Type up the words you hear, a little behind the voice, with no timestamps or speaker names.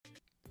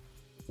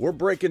We're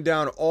breaking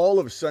down all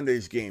of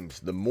Sunday's games,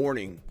 the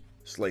morning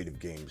slate of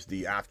games,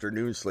 the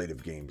afternoon slate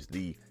of games,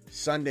 the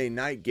Sunday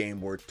night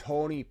game where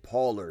Tony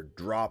Pollard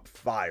dropped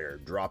fire,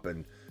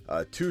 dropping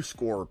a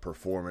 2-score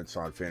performance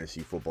on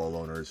fantasy football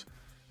owners.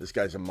 This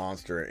guy's a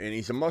monster, and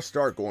he's a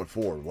must-start going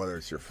forward, whether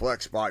it's your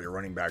flex spot, your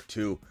running back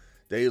too.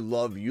 They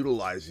love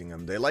utilizing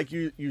him. They like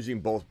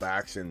using both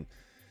backs, and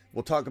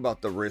we'll talk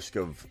about the risk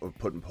of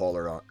putting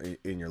Pollard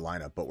in your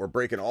lineup. But we're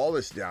breaking all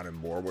this down and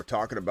more. We're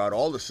talking about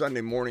all the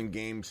Sunday morning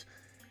games.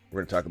 We're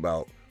going to talk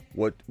about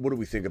what do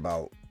we think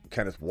about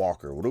Kenneth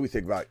Walker? What do we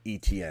think about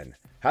ETN?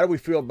 How do we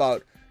feel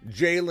about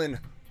Jalen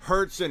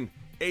Hurts and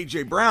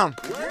A.J. Brown?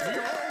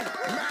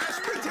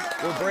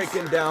 We're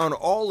breaking down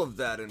all of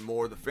that and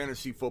more. The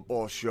Fantasy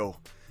Football Show.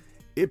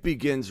 It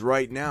begins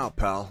right now,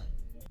 pal.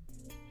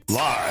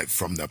 Live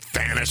from the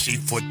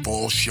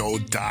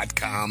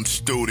FantasyFootballShow.com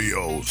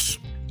studios.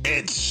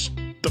 It's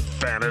the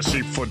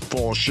Fantasy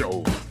Football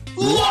Show.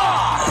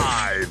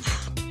 Live!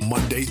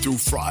 Monday through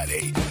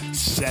Friday,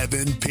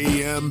 7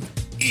 p.m.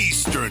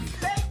 Eastern.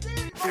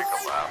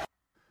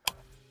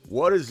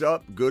 What is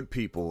up, good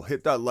people?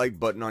 Hit that like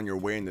button on your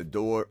way in the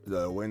door.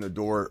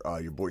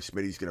 Your boy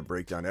Smitty's going to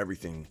break down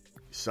everything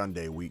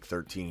Sunday, week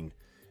 13.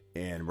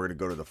 And we're going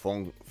to go to the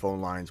phone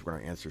lines. We're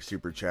going to answer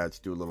super chats,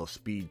 do a little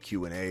speed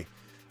Q&A.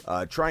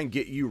 Try and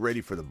get you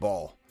ready for the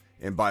ball.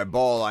 And by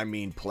ball, I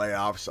mean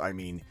playoffs. I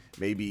mean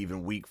maybe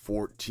even week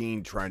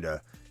 14, trying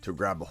to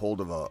grab a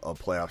hold of a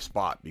playoff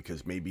spot,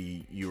 because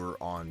maybe you're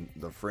on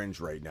the fringe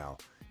right now.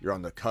 You're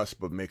on the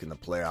cusp of making the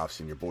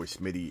playoffs, and your boy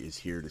Smitty is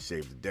here to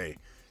save the day.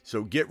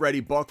 So get ready,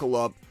 buckle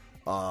up,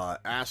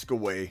 ask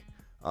away.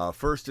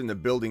 First in the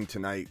building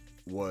tonight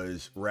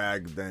was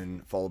Rag,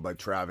 then followed by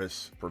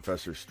Travis,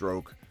 Professor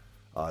Stroke,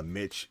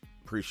 Mitch.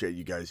 Appreciate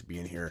you guys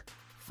being here.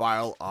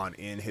 File on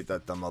in, hit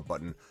that thumb up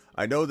button.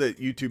 I know that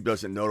YouTube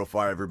doesn't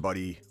notify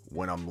everybody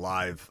when I'm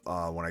live,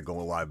 when I go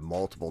live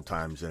multiple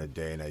times in a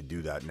day, and I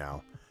do that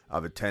now. I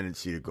have a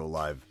tendency to go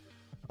live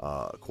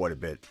quite a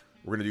bit.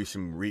 We're going to do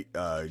some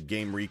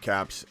game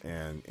recaps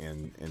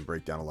and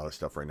break down a lot of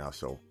stuff right now,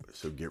 so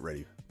get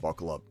ready.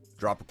 Buckle up.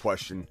 Drop a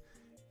question,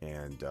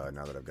 and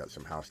now that I've got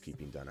some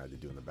housekeeping done, I had to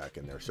do in the back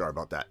end there. Sorry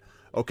about that.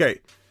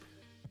 Okay.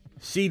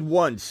 Seed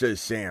 1,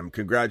 says Sam.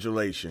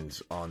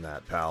 Congratulations on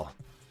that, pal.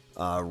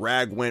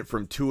 Rag went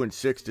from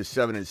 2-6 to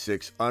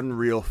 7-6.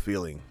 Unreal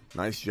feeling.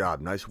 Nice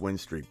job. Nice win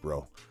streak,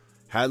 bro.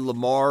 Had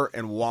Lamar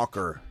and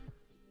Walker.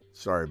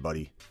 Sorry,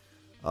 buddy.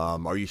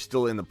 Are you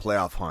still in the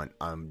playoff hunt?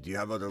 Do you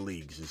have other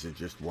leagues? Is it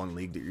just one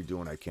league that you're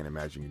doing? I can't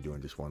imagine you're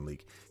doing just one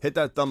league. Hit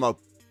that thumb up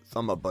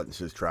button,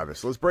 says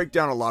Travis. Let's break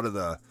down a lot of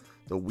the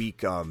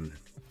week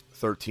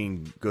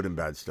 13 good and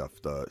bad stuff.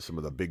 Some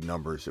of the big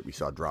numbers that we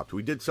saw dropped.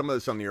 We did some of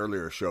this on the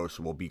earlier show,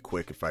 so we'll be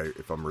quick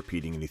if I'm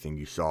repeating anything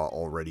you saw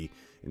already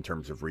in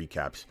terms of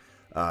recaps.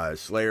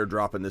 Slayer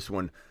dropping this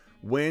one.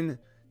 Win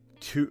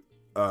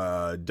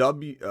 2-day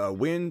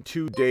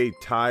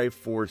tie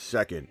for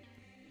second.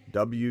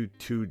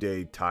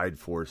 W2-day tied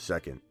for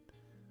second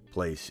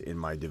place in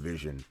my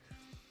division.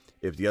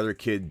 If the other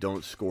kid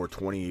don't score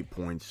 28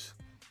 points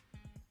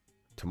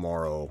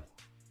tomorrow,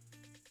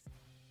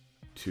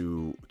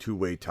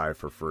 two-way tie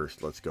for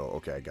first. Let's go.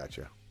 Okay, I got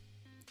you.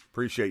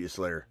 Appreciate you,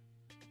 Slayer.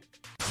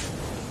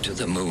 To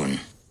the moon.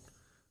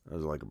 That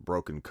was like a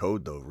broken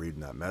code, though,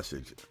 reading that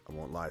message. I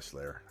won't lie,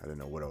 Slayer. I didn't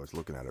know what I was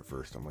looking at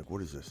first. I'm like,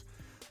 what is this?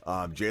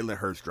 Jalen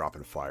Hurts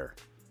dropping fire.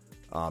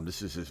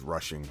 This is his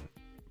rushing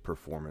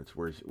performance.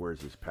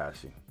 Where's his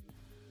passing?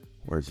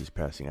 Where's his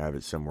passing? I have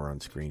it somewhere on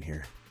screen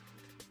here.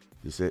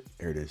 Is this it?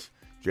 Here it is.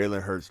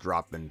 Jalen Hurts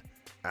dropping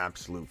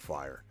absolute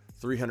fire.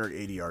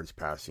 380 yards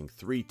passing,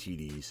 3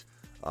 TDs,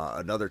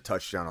 another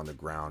touchdown on the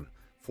ground,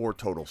 4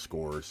 total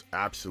scores.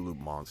 Absolute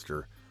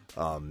monster.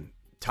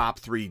 Top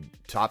 3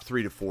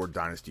 to 4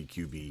 dynasty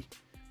QB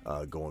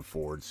going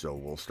forward. So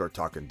we'll start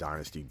talking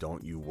dynasty.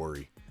 Don't you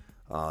worry.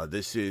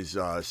 This is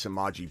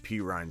Samaje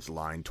Perine's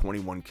line,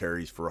 21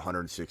 carries for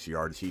 106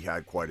 yards. He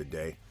had quite a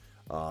day.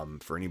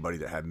 For anybody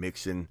that had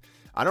Mixon,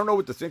 I don't know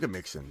what to think of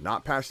Mixon.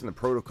 Not passing the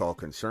protocol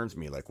concerns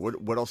me. Like,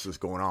 what else is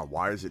going on?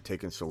 Why is it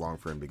taking so long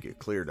for him to get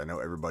cleared? I know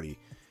everybody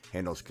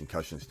handles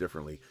concussions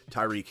differently.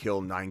 Tyreek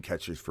Hill, 9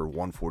 catches for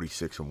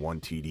 146 and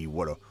 1 TD.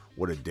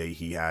 What a day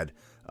he had.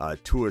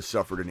 Tua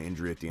suffered an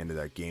injury at the end of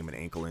that game, an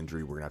ankle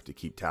injury. We're going to have to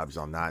keep tabs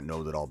on that.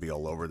 Know that I'll be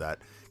all over that.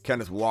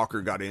 Kenneth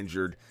Walker got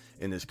injured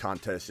in this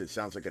contest. It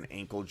sounds like an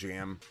ankle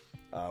jam.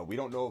 We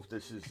don't know if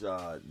this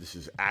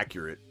is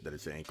accurate that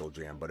it's an ankle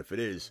jam, but if it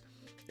is,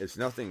 it's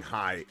nothing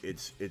high.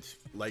 It's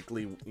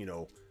likely,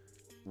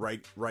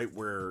 right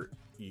where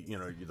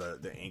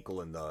the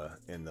ankle and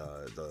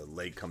the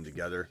leg come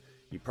together.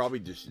 He probably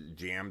just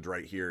jammed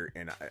right here,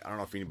 and I don't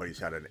know if anybody's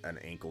had an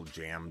ankle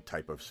jam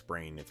type of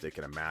sprain, if they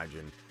can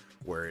imagine,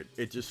 where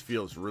it just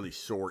feels really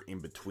sore in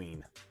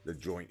between the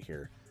joint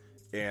here.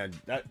 And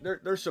that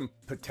there's some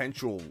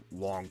potential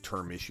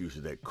long-term issues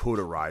that could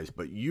arise,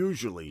 but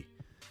usually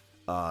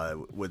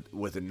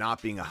with it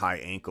not being a high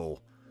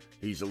ankle,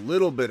 He's a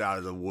little bit out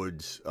of the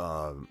woods,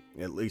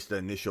 at least the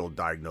initial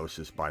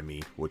diagnosis by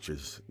me, which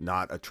is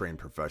not a trained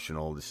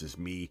professional. This is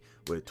me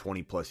with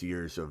 20 plus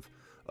years of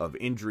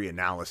injury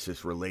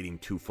analysis relating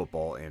to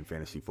football and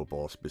fantasy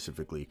football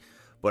specifically.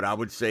 But I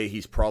would say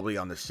he's probably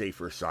on the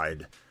safer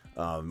side,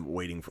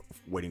 waiting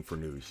for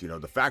news. You know,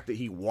 the fact that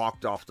he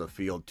walked off the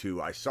field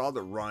too, I saw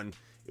the run.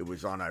 It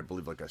was on, I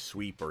believe, like a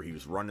sweep, or he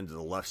was running to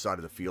the left side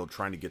of the field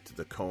trying to get to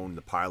the cone,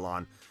 the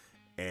pylon.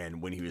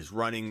 And when he was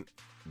running,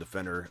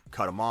 defender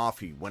cut him off.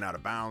 He went out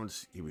of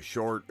bounds. He was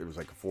short. It was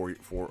like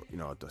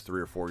at the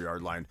 3 or 4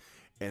 yard line.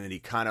 And then he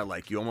kind of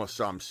like, you almost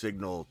saw him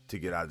signal to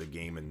get out of the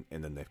game, and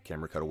then the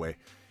camera cut away.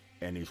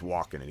 And he's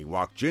walking, and he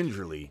walked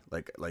gingerly,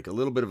 like a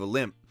little bit of a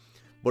limp.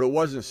 But it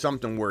wasn't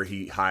something where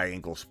he high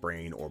ankle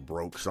sprain or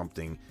broke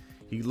something.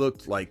 He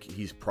looked like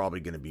he's probably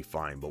going to be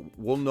fine, but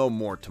we'll know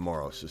more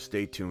tomorrow. So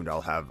stay tuned.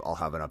 I'll have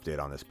an update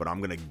on this, but I'm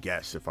going to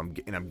guess I'm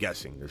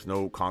guessing. There's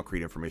no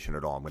concrete information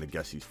at all. I'm going to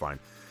guess he's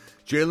fine.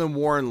 Jaylen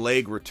Warren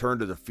leg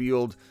returned to the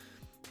field.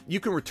 You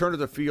can return to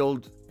the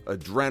field,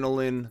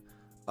 adrenaline,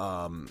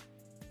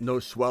 no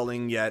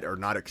swelling yet, or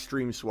not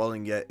extreme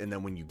swelling yet. And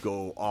then when you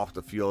go off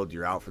the field,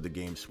 you're out for the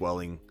game,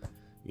 swelling,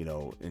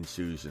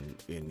 ensues,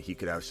 and he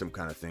could have some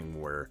kind of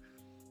thing where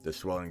the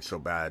swelling's so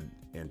bad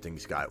and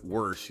things got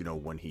worse,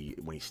 when he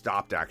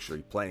stopped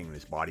actually playing and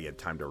his body had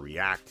time to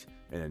react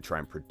and then try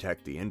and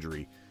protect the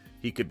injury.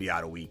 He could be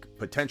out a week,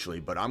 potentially,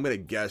 but I'm going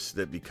to guess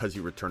that because he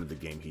returned to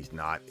the game, he's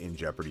not in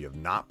jeopardy of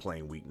not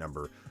playing week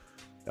number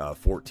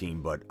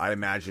 14, but I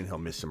imagine he'll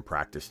miss some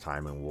practice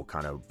time and we'll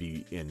kind of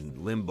be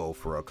in limbo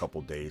for a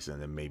couple days,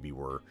 and then maybe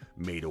we're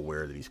made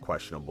aware that he's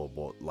questionable,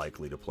 but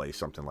likely to play,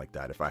 something like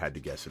that, if I had to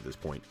guess at this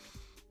point.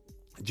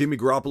 Jimmy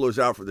Garoppolo's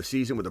out for the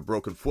season with a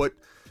broken foot.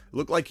 It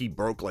looked like he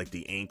broke like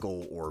the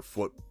ankle or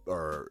foot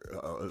or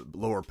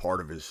lower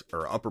part of his,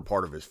 or upper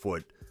part of his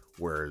foot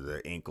where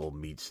the ankle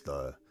meets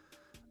the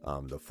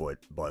foot,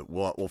 but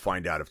we'll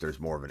find out if there's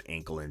more of an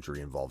ankle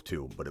injury involved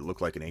too. But it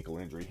looked like an ankle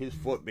injury. His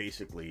foot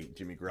basically,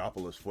 Jimmy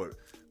Garoppolo's foot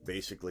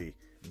basically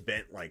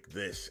bent like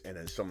this, and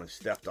then someone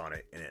stepped on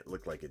it, and it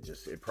looked like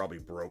it probably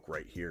broke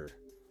right here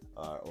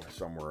or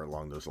somewhere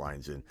along those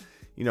lines. And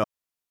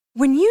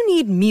when you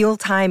need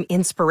mealtime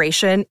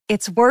inspiration,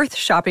 it's worth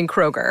shopping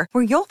Kroger,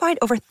 where you'll find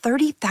over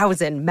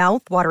 30,000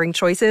 mouth-watering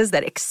choices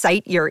that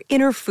excite your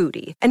inner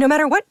foodie. And no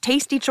matter what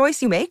tasty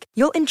choice you make,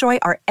 you'll enjoy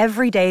our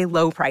everyday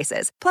low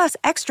prices, plus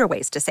extra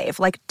ways to save,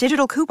 like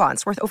digital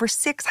coupons worth over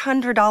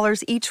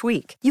 $600 each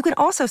week. You can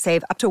also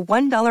save up to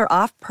 $1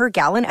 off per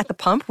gallon at the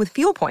pump with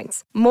fuel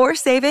points. More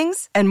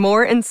savings and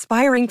more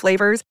inspiring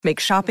flavors make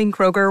shopping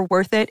Kroger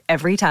worth it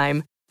every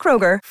time.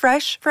 Kroger,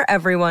 fresh for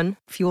everyone.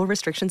 Fuel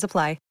restrictions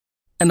apply.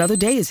 Another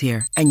day is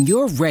here, and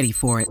you're ready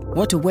for it.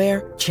 What to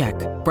wear? Check.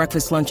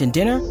 Breakfast, lunch, and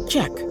dinner?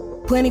 Check.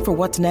 Planning for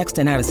what's next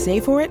and how to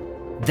save for it?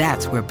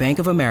 That's where Bank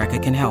of America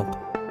can help.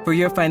 For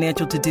your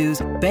financial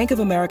to-dos, Bank of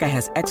America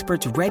has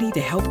experts ready to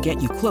help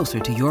get you closer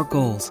to your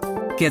goals.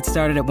 Get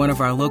started at one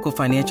of our local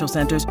financial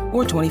centers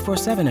or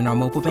 24/7 in our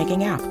mobile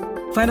banking app.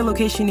 Find a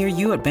location near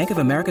you at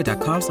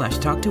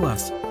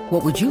bankofamerica.com/talktous.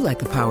 What would you like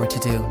the power to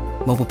do?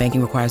 Mobile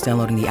banking requires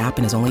downloading the app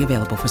and is only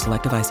available for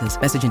select devices.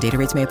 Message and data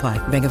rates may apply.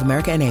 Bank of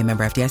America NA,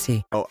 member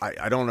FDIC. Oh,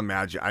 I don't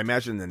imagine. I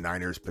imagine the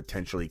Niners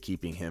potentially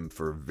keeping him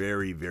for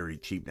very, very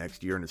cheap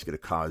next year, and it's going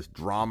to cause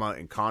drama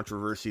and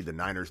controversy. The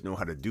Niners know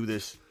how to do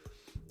this.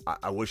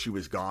 I wish he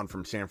was gone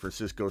from San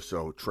Francisco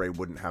so Trey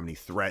wouldn't have any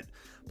threat.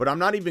 But I'm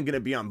not even going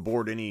to be on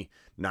board any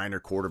Niner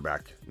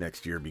quarterback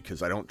next year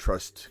because I don't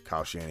trust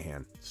Kyle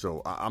Shanahan.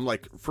 So I'm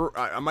like,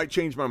 I might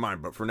change my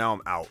mind, but for now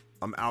I'm out.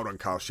 I'm out on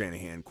Kyle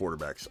Shanahan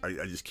quarterbacks.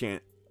 I just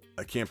can't.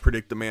 I can't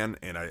predict the man,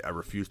 and I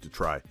refuse to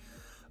try.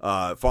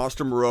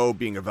 Foster Moreau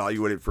being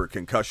evaluated for a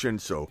concussion,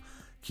 so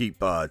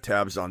keep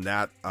tabs on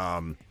that.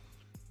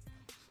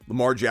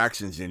 Lamar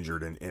Jackson's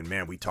injured, and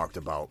man, we talked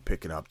about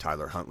picking up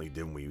Tyler Huntley,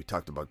 didn't we? We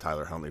talked about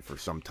Tyler Huntley for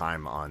some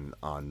time on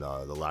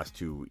the last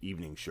two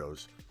evening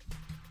shows.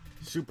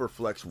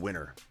 Superflex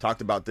winner.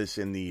 Talked about this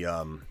in the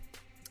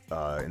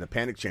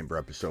Panic Chamber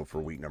episode for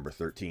week number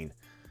 13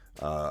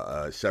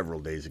 several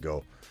days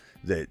ago.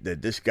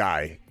 That this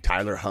guy,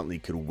 Tyler Huntley,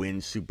 could win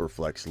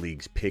Superflex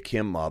leagues. Pick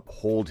him up,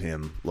 hold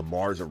him.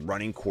 Lamar's a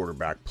running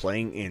quarterback,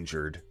 playing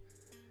injured.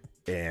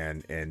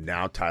 And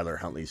now Tyler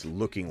Huntley's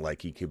looking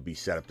like he could be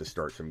set up to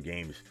start some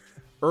games.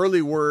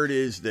 Early word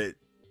is that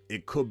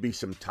it could be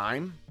some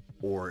time,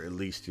 or at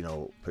least,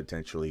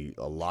 potentially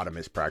a lot of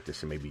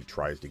mispractice, and maybe he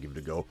tries to give it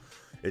a go.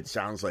 It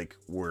sounds like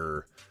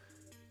we're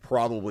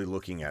probably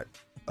looking at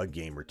a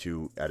game or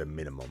two at a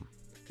minimum.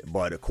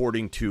 But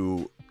according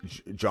to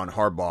John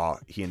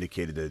Harbaugh, he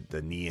indicated that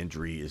the knee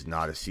injury is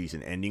not a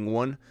season-ending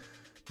one.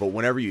 But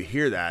whenever you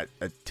hear that,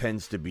 it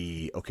tends to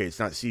be, okay, it's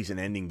not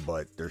season-ending,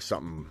 but there's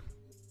something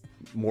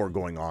more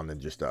going on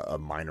than just a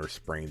minor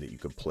sprain that you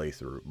could play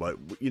through. But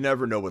you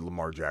never know with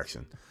Lamar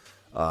Jackson.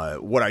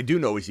 What I do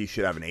know is he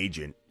should have an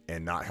agent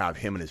and not have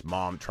him and his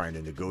mom trying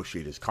to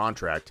negotiate his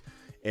contract.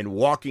 And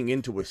walking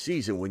into a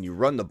season when you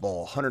run the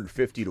ball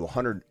 150 to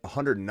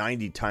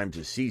 190 times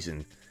a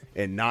season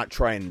and not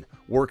try and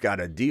work out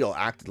a deal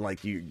acting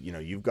like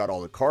you've got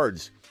all the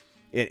cards,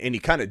 And he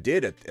kind of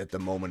did at the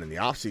moment in the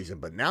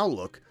offseason. But now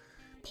look,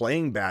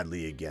 playing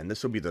badly again.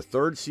 This will be the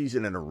third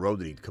season in a row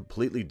that he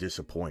completely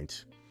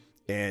disappoints.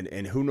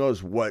 And who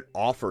knows what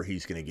offer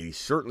he's going to get. He's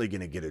certainly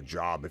going to get a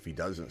job if he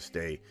doesn't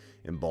stay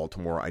in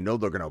Baltimore. I know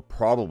they're going to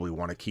probably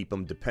want to keep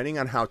him, depending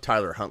on how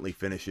Tyler Huntley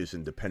finishes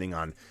and depending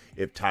on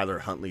if Tyler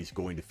Huntley's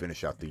going to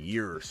finish out the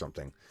year or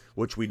something,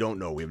 which we don't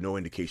know. We have no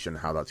indication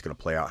how that's going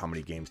to play out, how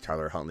many games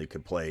Tyler Huntley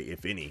could play,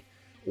 if any,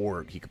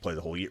 or he could play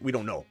the whole year. We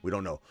don't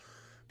know.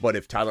 But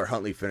if Tyler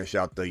Huntley finished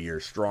out the year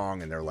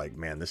strong and they're like,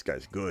 man, this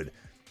guy's good,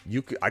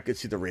 I could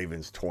see the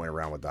Ravens toying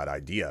around with that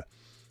idea.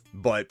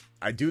 But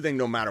I do think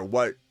no matter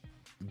what,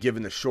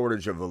 given the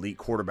shortage of elite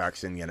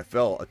quarterbacks in the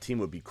NFL, a team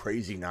would be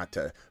crazy not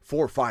to.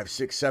 4, 5,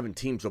 6, 7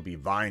 teams will be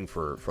vying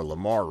for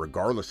Lamar,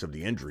 regardless of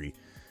the injury,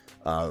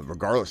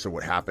 regardless of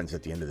what happens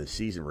at the end of the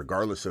season,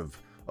 regardless of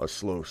a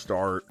slow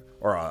start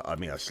or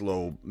a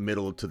slow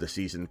middle to the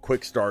season,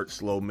 quick start,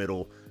 slow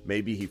middle.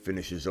 Maybe he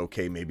finishes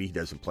okay. Maybe he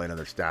doesn't play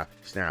another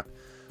snap.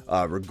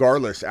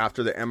 Regardless,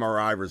 after the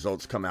MRI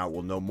results come out,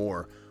 we'll know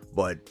more.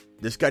 But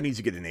this guy needs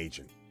to get an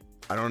agent.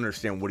 I don't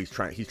understand what he's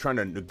trying. He's trying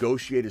to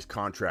negotiate his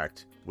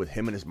contract with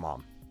him and his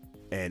mom,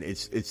 and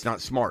it's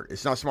not smart.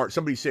 It's not smart.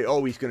 Somebody say,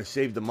 "Oh, he's going to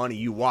save the money."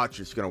 You watch,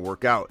 it's going to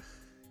work out.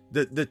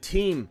 The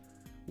team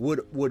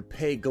would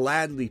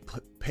gladly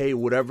pay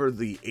whatever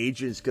the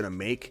agent's going to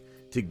make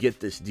to get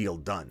this deal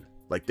done.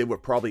 Like they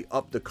would probably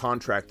up the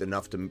contract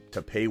enough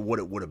to pay what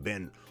it would have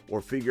been,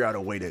 or figure out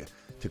a way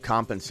to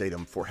compensate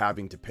him for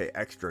having to pay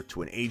extra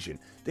to an agent.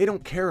 They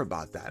don't care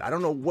about that. I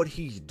don't know what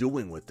he's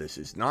doing with this.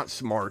 It's not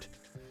smart.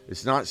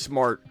 It's not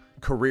smart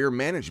career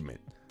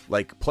management.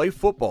 Like, play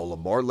football,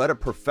 Lamar. Let a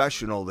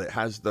professional that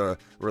has the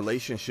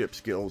relationship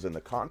skills and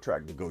the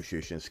contract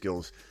negotiation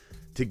skills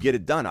to get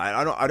it done.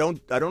 I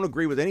don't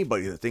agree with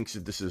anybody that thinks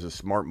that this is a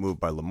smart move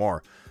by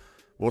Lamar.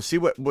 We'll see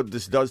what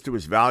this does to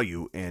his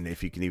value and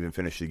if he can even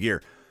finish the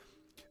year.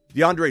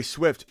 DeAndre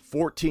Swift,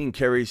 14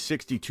 carries,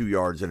 62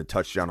 yards, and a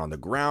touchdown on the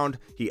ground.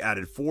 He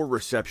added 4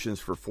 receptions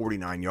for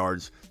 49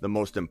 yards. The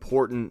most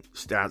important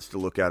stats to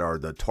look at are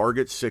the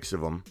targets, 6 of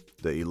them.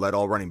 He led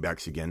all running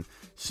backs again.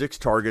 6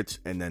 targets,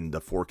 and then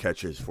the 4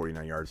 catches,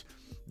 49 yards.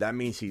 That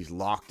means he's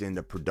locked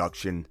into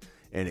production,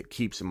 and it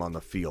keeps him on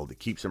the field. It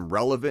keeps him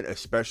relevant,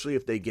 especially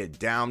if they get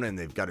down and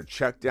they've got to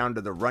check down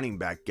to the running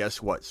back.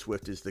 Guess what?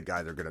 Swift is the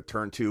guy they're going to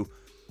turn to.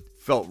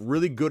 Felt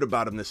really good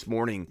about him this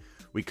morning.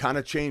 We kind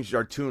of changed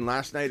our tune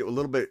last night. A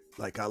little bit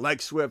like, I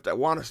like Swift. I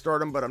want to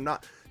start him, but I'm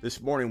not. This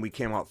morning we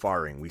came out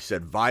firing. We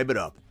said, vibe it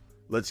up.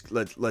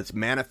 Let's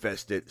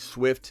manifest it.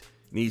 Swift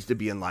needs to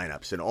be in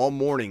lineups. And all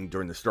morning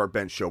during the Start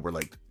Bench show, we're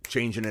like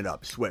changing it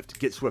up. Swift,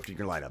 get Swift in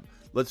your lineup.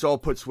 Let's all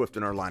put Swift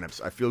in our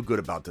lineups. I feel good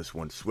about this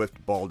one.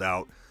 Swift balled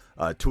out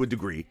to a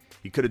degree.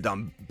 He could have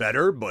done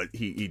better, but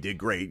he did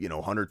great.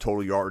 100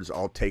 total yards.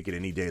 I'll take it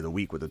any day of the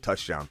week with a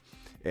touchdown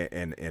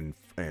and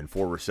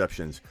 4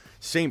 receptions.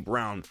 St.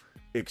 Brown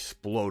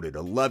exploded.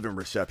 11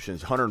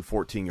 receptions,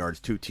 114 yards,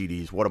 2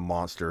 TDs. What a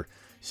monster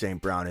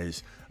St. Brown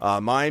is.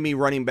 Miami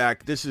running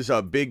back. This is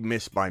a big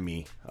miss by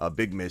me. A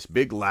big miss.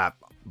 Big lap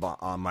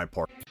on my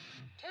part.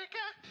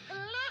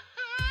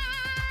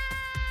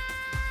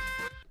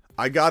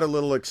 I got a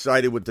little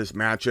excited with this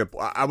matchup.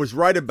 I was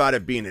right about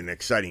it being an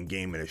exciting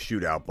game and a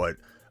shootout, but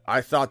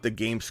I thought the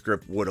game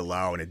script would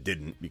allow, and it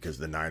didn't because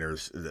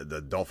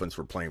the Dolphins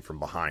were playing from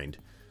behind.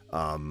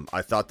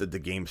 I thought that the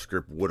game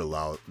script would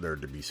allow there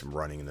to be some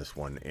running in this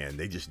one, and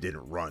they just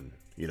didn't run.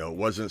 It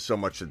wasn't so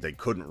much that they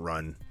couldn't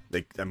run.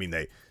 They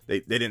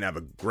didn't have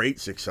a great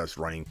success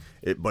running,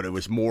 but it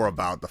was more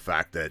about the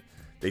fact that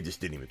they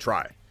just didn't even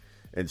try.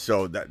 And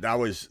so that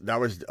was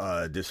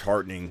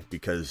disheartening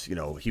because,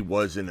 he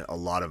was in a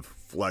lot of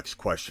flex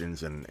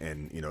questions and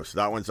so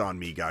that one's on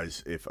me,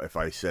 guys, if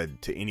I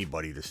said to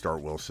anybody to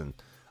start Wilson.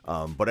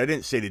 But I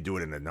didn't say to do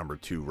it in a number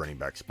 2 running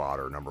back spot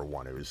or number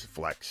 1. It was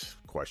flex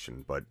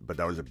question, but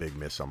that was a big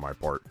miss on my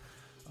part.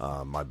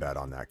 My bad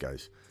on that,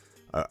 guys.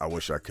 I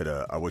wish I could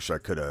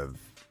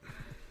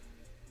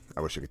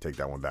take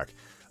that one back.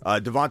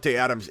 Davante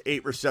Adams,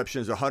 8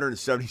 receptions,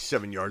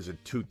 177 yards, and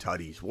 2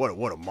 tutties.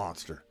 What a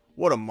monster.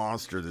 What a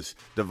monster this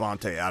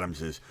Davante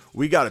Adams is.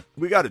 We got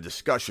a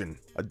discussion,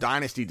 a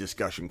dynasty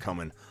discussion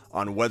coming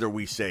on whether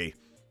we say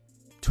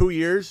 2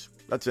 years.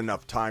 That's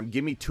enough time.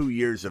 Give me 2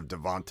 years of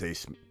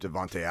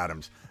Davante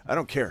Adams. I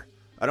don't care.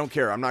 I'm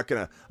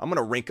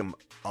gonna rank him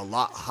a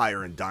lot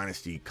higher in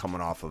dynasty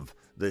coming off of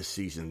this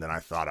season than I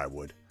thought I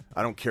would.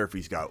 I don't care if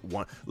he's got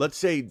one. Let's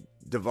say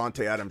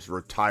Davante Adams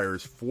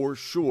retires for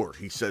sure.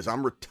 He says,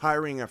 I'm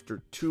retiring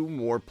after 2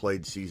 more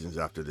played seasons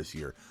after this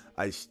year.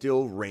 I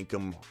still rank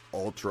him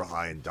ultra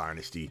high in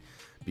dynasty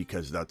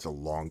because that's a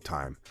long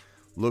time.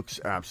 Looks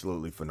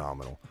absolutely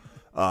phenomenal.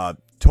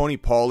 Tony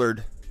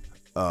Pollard,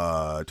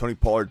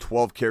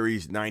 12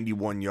 carries,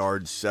 91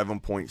 yards,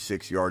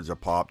 7.6 yards a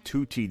pop,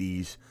 2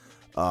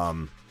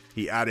 TDs.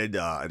 He added,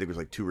 I think it was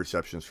like 2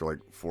 receptions for like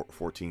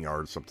 14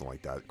 yards, something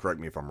like that. Correct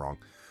me if I'm wrong.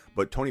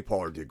 But Tony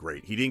Pollard did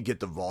great. He didn't get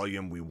the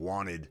volume we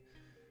wanted,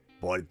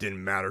 but it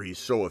didn't matter. He's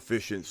so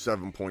efficient,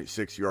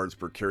 7.6 yards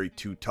per carry,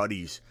 2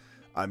 tutties.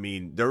 I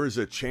mean, there was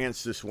a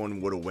chance this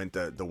one would have went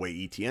the way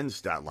ETN's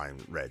stat line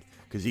read,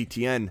 because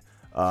ETN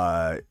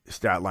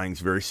stat line's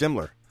very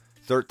similar.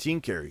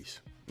 13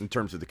 carries in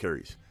terms of the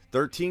carries.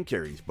 13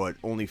 carries, but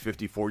only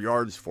 54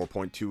 yards,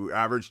 4.2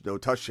 average, no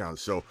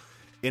touchdowns. So,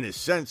 in a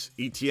sense,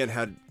 ETN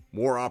had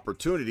more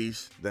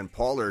opportunities than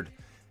Pollard.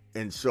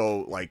 And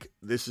so, like,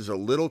 this is a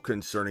little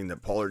concerning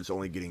that Pollard's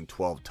only getting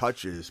 12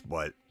 touches,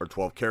 or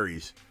 12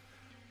 carries.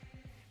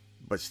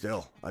 But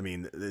still, I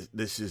mean,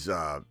 this is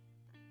a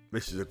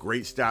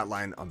great stat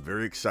line. I'm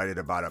very excited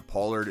about it.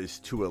 Pollard is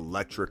too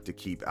electric to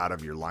keep out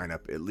of your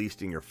lineup, at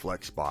least in your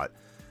flex spot.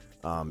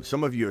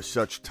 Some of you have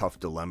such tough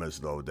dilemmas,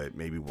 though, that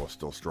maybe we'll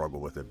still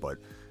struggle with it. But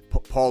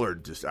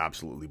Pollard just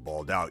absolutely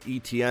balled out.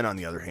 ETN, on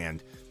the other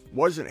hand,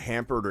 wasn't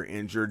hampered or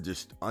injured,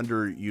 just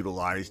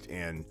underutilized,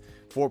 and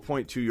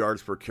 4.2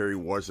 yards per carry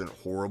wasn't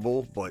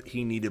horrible, but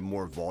he needed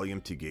more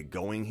volume to get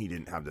going. He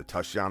didn't have the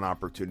touchdown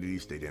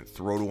opportunities. They didn't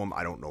throw to him.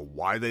 I don't know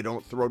why they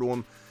don't throw to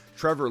him.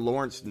 Trevor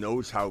Lawrence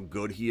knows how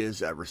good he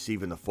is at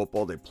receiving the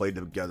football. They played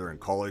together in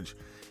college.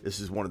 This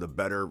is one of the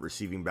better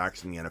receiving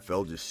backs in the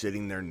NFL, just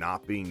sitting there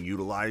not being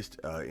utilized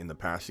in the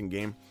passing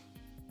game.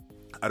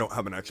 I don't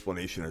have an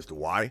explanation as to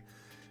why.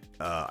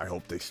 I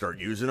hope they start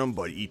using them,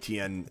 but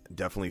ETN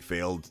definitely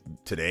failed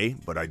today.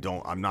 But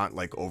I'm not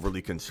like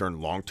overly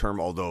concerned long term,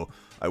 although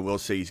I will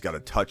say he's got a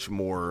touch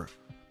more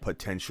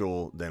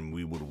potential than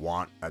we would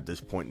want at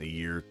this point in the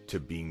year to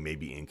being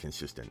maybe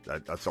inconsistent.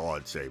 That's all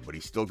I'd say. But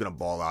he's still going to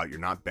ball out. You're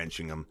not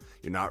benching him.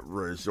 You're not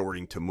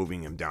resorting to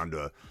moving him down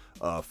to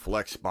a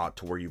flex spot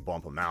to where you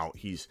bump him out.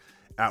 He's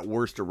at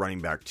worst a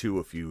running back too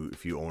if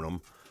you own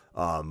him.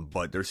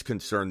 But there's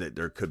concern that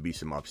there could be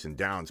some ups and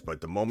downs.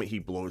 But the moment he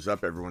blows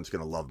up, everyone's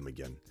going to love him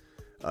again.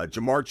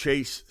 Jamar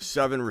Chase,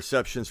 7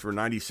 receptions for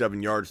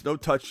 97 yards. No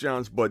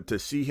touchdowns, but to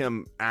see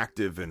him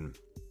active and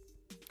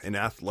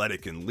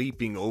athletic and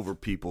leaping over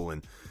people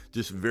and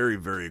just very,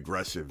 very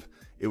aggressive,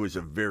 it was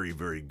a very,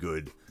 very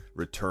good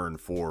return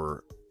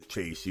for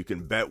Chase. You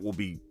can bet we'll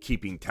be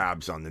keeping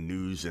tabs on the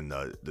news and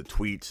the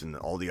tweets and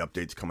all the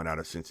updates coming out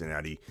of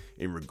Cincinnati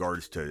in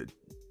regards to,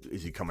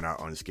 is he coming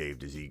out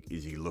unscathed? Is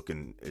he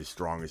looking as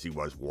strong as he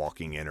was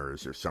walking in, or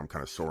is there some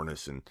kind of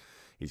soreness and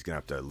he's going to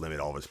have to limit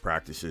all of his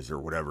practices or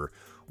whatever?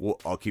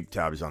 I'll keep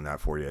tabs on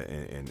that for you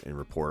and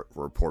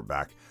report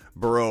back.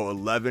 Burrow,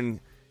 11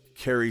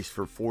 carries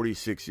for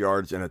 46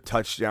 yards and a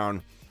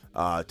touchdown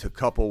to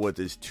couple with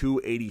his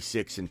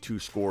 286 and 2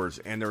 scores.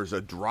 And there's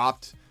a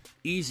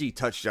easy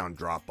touchdown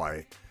drop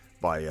by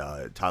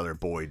Tyler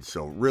Boyd.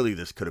 So really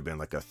this could have been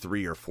like a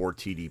 3 or 4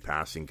 TD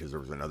passing, because there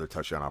was another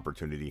touchdown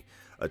opportunity.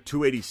 A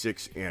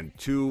 286 and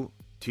 2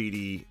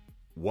 TD,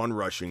 1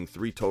 rushing,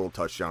 3 total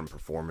touchdown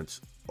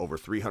performance, over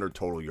 300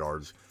 total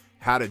yards.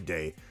 Had a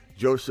day.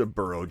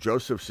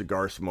 Joseph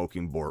cigar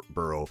smoking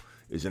Burrow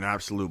is an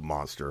absolute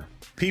monster.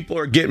 People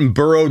are getting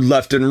burrowed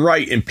left and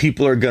right, and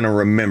people are going to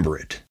remember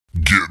it.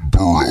 Get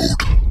burrowed.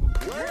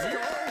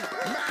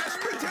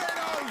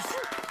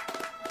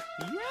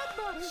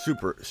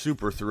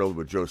 Super thrilled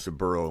with Joseph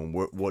Burrow and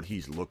what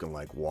he's looking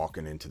like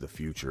walking into the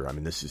future. I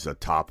mean, this is a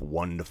top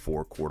 1 to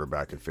 4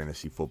 quarterback in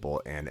fantasy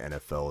football and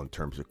NFL in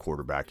terms of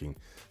quarterbacking.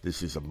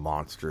 This is a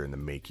monster in the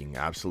making.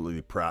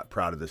 Absolutely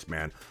proud of this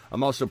man.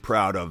 I'm also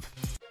proud of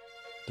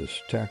the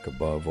stack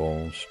above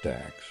all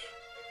stacks.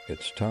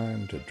 It's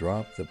time to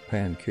drop the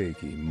pancake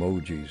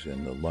emojis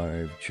in the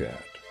live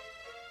chat.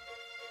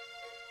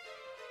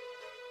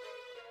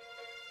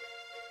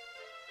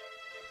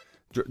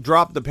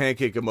 Drop the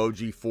pancake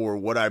emoji for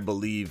what I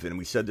believe, and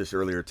we said this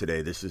earlier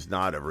today, this is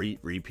not a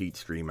repeat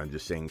stream. I'm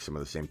just saying some of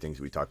the same things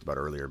we talked about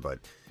earlier, but,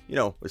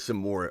 with some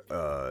more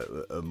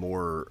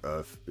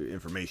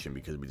information,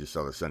 because we just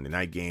saw the Sunday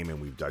night game, and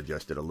we've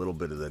digested a little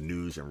bit of the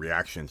news and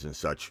reactions and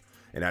such,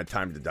 and had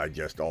time to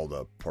digest all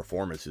the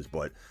performances.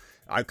 But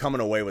I'm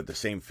coming away with the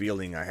same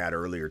feeling I had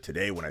earlier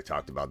today when I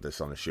talked about this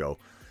on the show,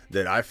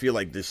 that I feel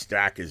like this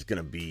stack is going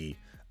to be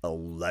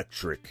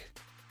electric.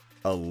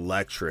 I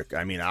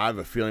mean, I have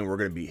a feeling we're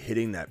going to be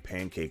hitting that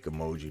pancake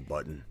emoji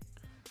button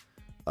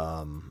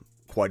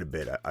quite a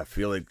bit. I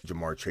feel like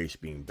Jamar Chase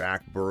being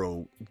back,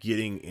 Burrow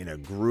getting in a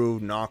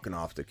groove, knocking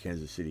off the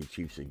Kansas City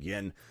Chiefs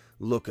again,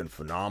 looking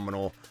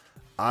phenomenal.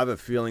 I have a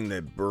feeling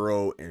that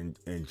Burrow and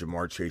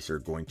Jamar Chase are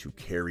going to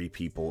carry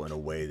people in a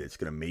way that's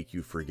going to make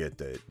you forget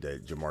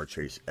that Jamar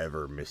Chase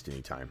ever missed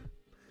any time.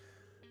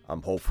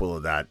 I'm hopeful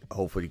of that.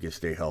 Hopefully he can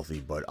stay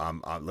healthy, but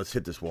let's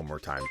hit this one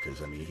more time,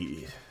 because, I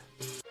mean,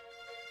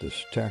 the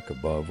stack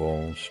above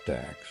all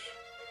stacks.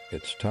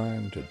 It's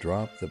time to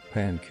drop the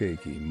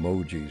pancake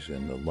emojis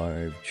in the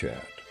live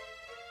chat.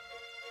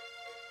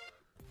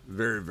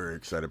 Very, very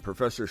excited.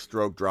 Professor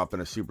Stroke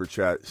dropping a super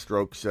chat.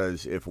 Stroke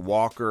says, if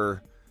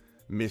Walker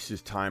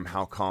misses time,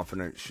 how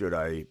confident should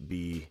I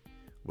be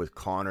with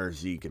Connor,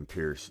 Zeke, and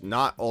Pierce?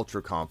 Not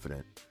ultra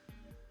confident.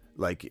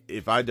 Like,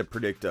 if I had to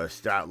predict a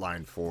stat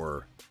line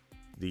for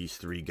these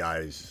 3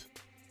 guys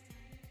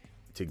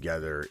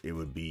together, it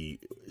would be,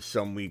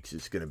 some weeks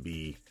it's going to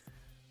be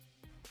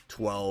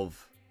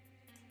 12,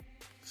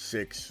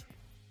 6,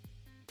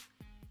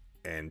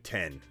 and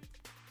 10,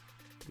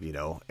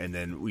 and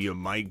then you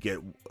might get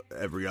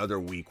every other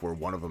week where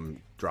one of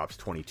them drops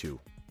 22,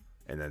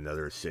 and then the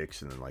other is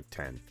 6, and then like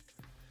 10.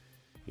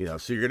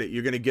 So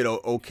you're gonna get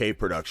okay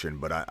production,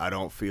 but I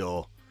don't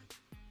feel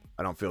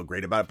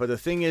great about it. But the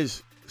thing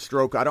is,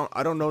 Stroke, I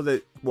don't know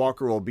that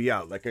Walker will be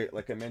out. Like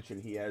I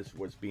mentioned, he has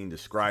what's being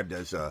described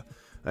as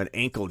an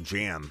ankle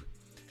jam,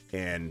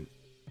 and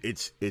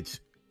it's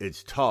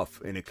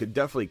tough, and it could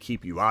definitely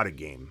keep you out of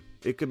game.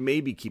 It could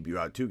maybe keep you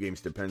out 2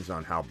 games, depends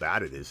on how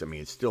bad it is. I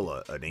mean, it's still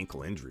an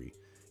ankle injury,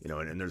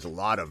 and there's a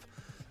lot of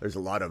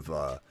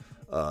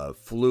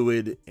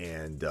fluid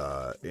and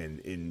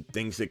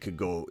things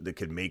that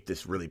could make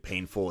this really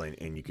painful,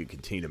 and you could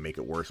continue to make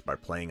it worse by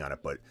playing on it.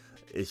 But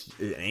it's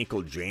an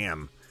ankle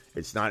jam.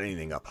 It's not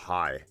anything up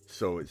high,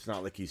 so it's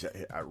not like he's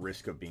at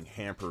risk of being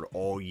hampered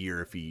all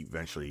year if he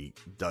eventually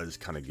does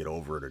kind of get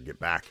over it or get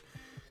back.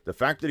 The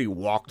fact that he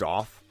walked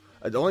off,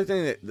 the only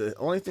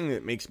thing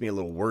that makes me a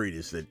little worried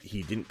is that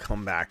he didn't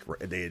come back.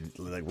 They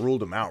had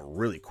ruled him out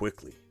really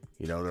quickly.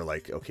 They're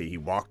like, okay, he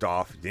walked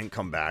off, didn't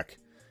come back,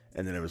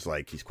 and then it was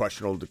like he's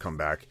questionable to come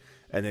back,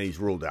 and then he's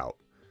ruled out.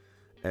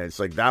 And it's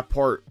like that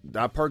part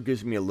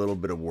gives me a little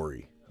bit of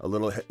worry. A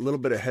little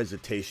bit of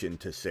hesitation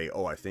to say,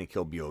 oh, I think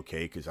he'll be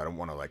okay, because I don't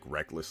want to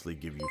recklessly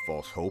give you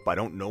false hope. I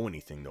don't know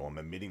anything, though. I'm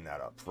admitting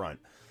that up front.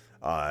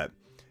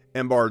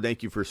 Mbar,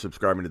 thank you for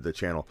subscribing to the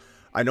channel.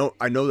 I know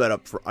that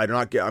up front.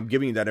 I'm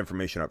giving you that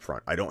information up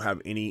front. I don't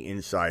have any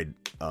inside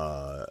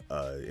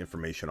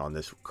information on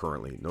this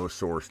currently. No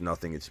source,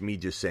 nothing. It's me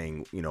just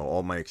saying,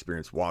 all my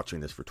experience watching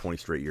this for 20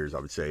 straight years.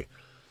 I would say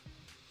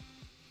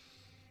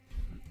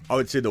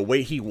the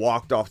way he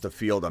walked off the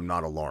field, I'm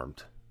not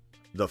alarmed.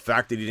 The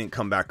fact that he didn't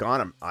come back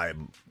on,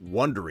 I'm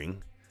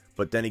wondering.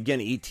 But then again,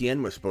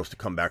 ETN was supposed to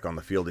come back on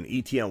the field, and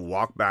ETN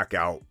walked back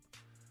out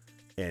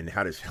and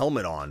had his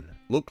helmet on.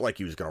 Looked like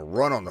he was going to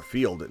run on the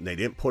field, and they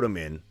didn't put him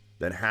in.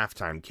 Then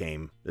halftime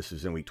came. This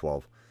was in week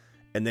 12.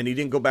 And then he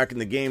didn't go back in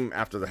the game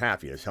after the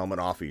half. He had his helmet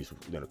off. He's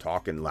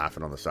talking,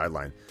 laughing on the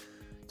sideline.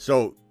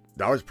 So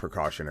that was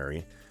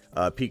precautionary.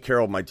 Pete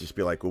Carroll might just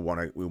be like, we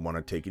want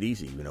to take it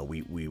easy.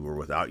 We were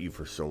without you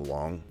for so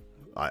long.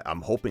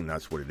 I'm hoping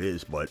that's what it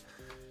is, but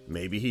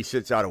maybe he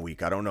sits out a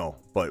week. I don't know.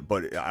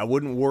 But I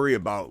wouldn't worry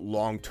about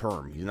long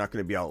term. He's not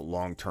going to be out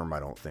long term, I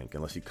don't think,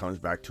 unless he comes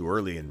back too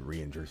early and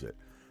re-injures it.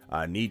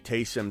 Need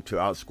Taysom to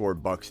outscore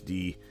Bucs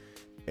D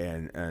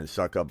and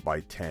suck up by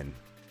 10.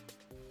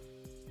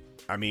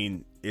 I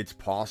mean, it's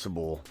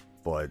possible,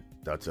 but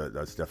that's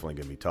definitely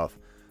going to be tough.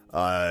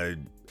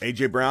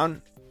 AJ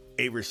Brown,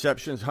 8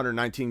 receptions,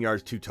 119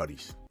 yards, 2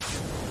 tutties.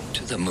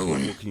 To the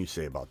moon. What can you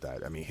say about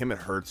that? I mean, him and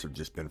Hurts have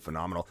just been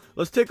phenomenal.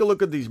 Let's take a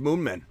look at these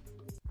Moon Men.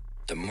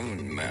 The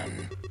Moon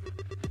Men,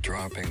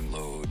 dropping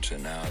loads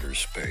in outer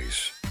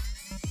space.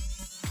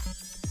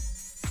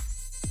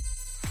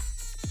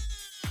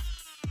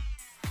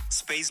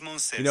 Space Moon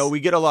says. We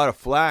get a lot of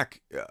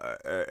flack.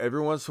 Every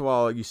once in a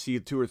while, you see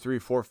 2 or 3,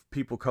 4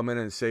 people come in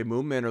and say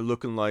Moon Men are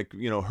looking like,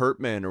 Hurt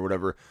Men or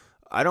whatever.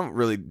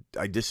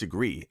 I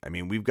disagree. I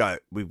mean, we've got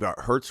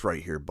Hurts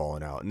right here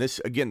balling out. And this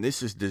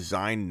is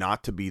designed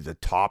not to be the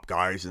top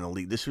guys in the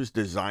league. This was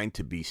designed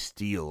to be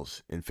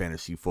steals in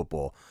fantasy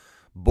football.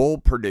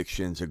 Bold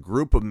predictions, a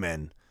group of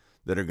men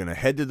that are going to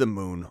head to the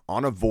moon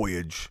on a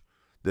voyage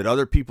that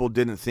other people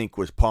didn't think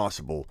was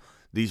possible.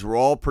 These were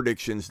all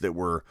predictions that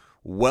were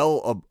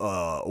well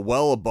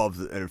above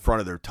in front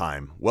of their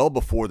time, well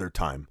before their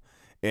time.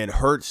 And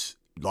Hurts,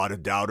 a lot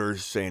of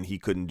doubters saying he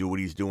couldn't do what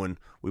he's doing.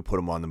 We put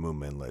him on the Moon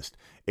Men list.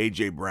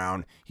 AJ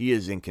Brown, he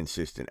is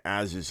inconsistent,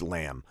 as is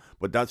Lamb.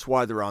 But that's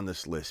why they're on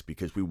this list,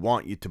 because we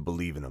want you to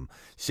believe in him.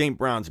 St.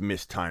 Brown's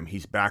missed time.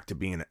 He's back to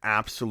being an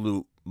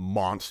absolute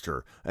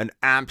monster. An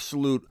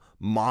absolute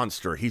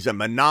monster. He's a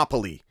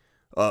monopoly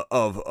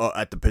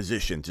at the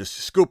position, just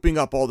scooping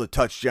up all the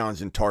touchdowns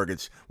and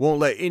targets. Won't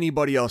let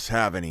anybody else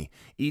have any.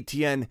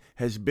 ETN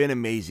has been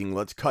amazing.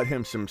 Let's cut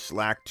him some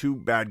slack. 2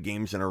 bad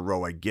games in a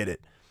row. I get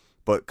it.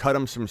 But cut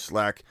him some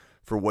slack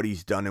for what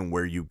he's done and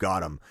where you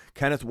got him.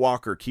 Kenneth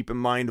Walker, keep in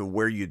mind of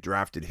where you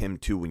drafted him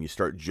to when you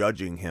start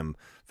judging him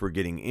for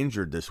getting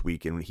injured this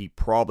week, and he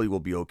probably will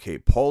be okay.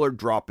 Pollard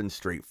dropping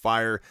straight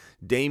fire.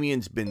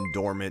 Damian's been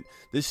dormant.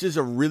 This is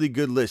a really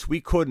good list. We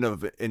couldn't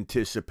have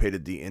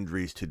anticipated the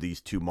injuries to these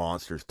 2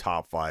 monsters,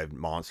 top 5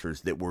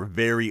 monsters that were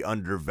very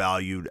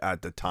undervalued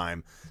at the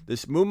time.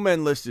 This Moon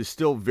Men list is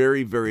still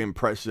very, very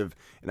impressive,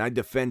 and I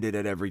defend it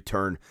at every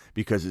turn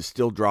because it's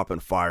still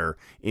dropping fire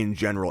in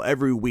general.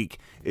 Every week,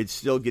 it's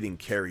still getting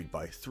carried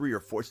by 3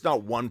 or 4. It's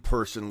not one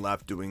person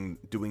left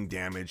doing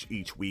damage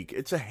each week.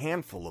 It's a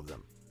handful of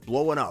them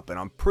blowing up, and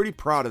I'm pretty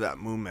proud of that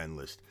Moon Men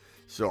list.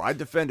 So I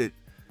defend it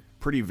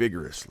pretty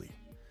vigorously.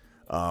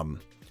 The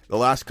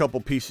last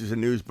couple pieces of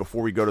news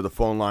before we go to the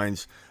phone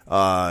lines.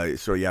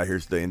 Here's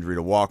the injury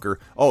to Walker.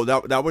 Oh,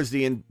 that was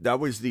the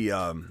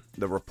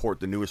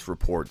report, the newest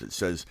report that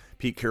says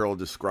Pete Carroll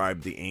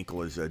described the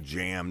ankle as a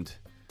jammed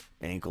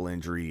ankle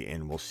injury,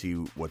 and we'll see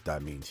what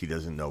that means. He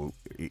doesn't know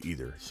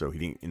either, so he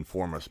didn't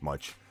inform us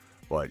much,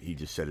 but he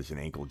just said it's an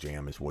ankle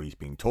jam is what he's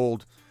being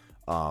told.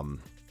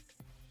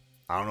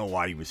 I don't know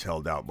why he was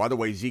held out. By the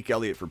way, Zeke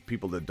Elliott, for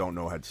people that don't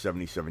know, had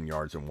 77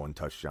 yards and 1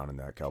 touchdown in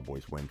that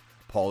Cowboys win.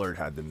 Pollard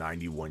had the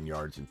 91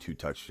 yards and 2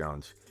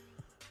 touchdowns.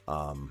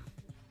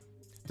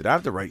 Did I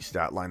have the right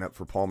stat line up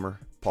for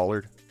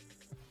Pollard?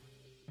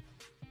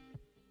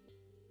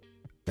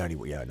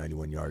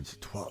 91 yards.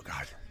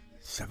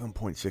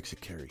 7.6 a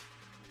carry.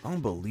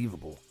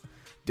 Unbelievable.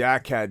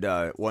 Dak had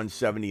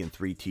 170 and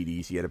 3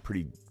 TDs. He had a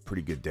pretty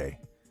good day.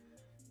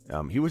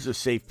 He was a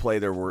safe play.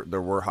 There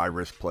were high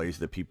risk plays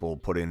that people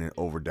put in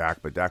over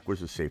Dak, but Dak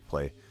was a safe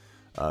play.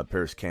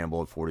 Paris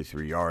Campbell at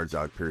 43 yards,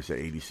 Alec Pierce at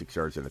 86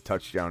 yards and a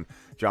touchdown.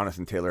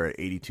 Jonathan Taylor at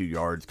 82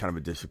 yards, kind of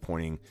a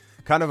disappointing,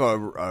 kind of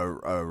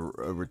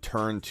a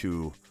return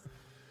to,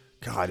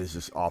 God, is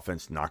this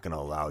offense not going to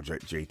allow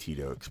JT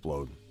to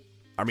explode?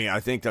 I mean, I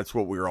think that's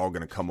what we're all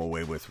going to come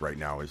away with right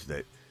now is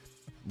that,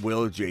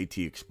 will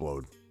JT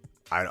explode?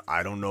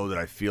 I don't know that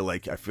I feel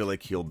like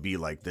he'll be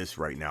like this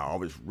right now. I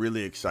was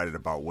really excited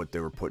about what they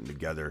were putting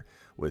together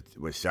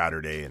with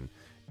Saturday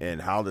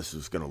and how this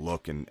is going to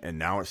look. And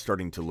now it's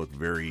starting to look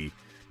very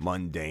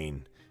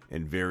mundane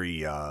and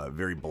very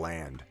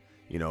bland.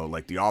 You know,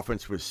 like the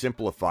offense was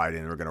simplified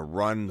and they're going to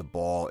run the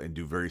ball and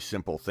do very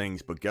simple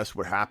things. But guess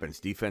what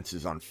happens?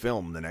 Defenses on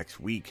film the next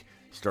week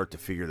start to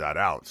figure that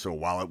out. So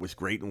while it was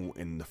great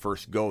in the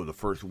first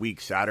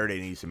week,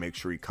 Saturday needs to make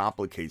sure he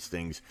complicates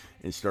things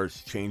and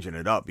starts changing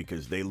it up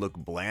because they look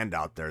bland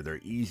out there. They're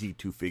easy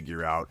to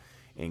figure out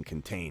and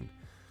contain.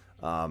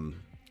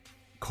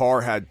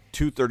 Carr had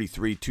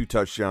 233, 2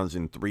 touchdowns,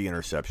 and 3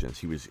 interceptions.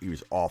 He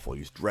was awful.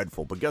 He was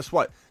dreadful. But guess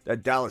what?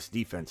 That Dallas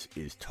defense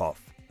is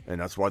tough. And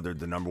that's why they're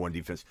the number 1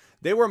 defense.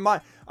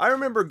 I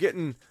remember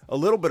getting a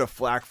little bit of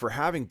flack for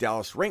having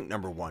Dallas ranked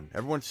number 1.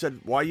 Everyone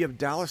said, why you have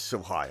Dallas so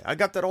high? I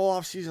got that all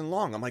offseason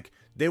long. I'm like,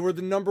 they were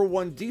the number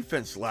 1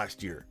 defense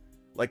last year.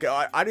 Like,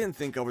 I didn't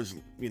think I was,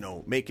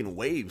 making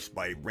waves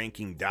by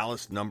ranking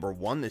Dallas number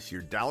 1 this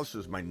year. Dallas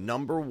was my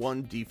number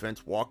 1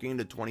 defense walking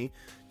into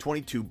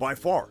 2022 by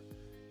far.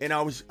 And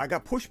I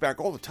got pushback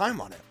all the time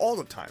on it. All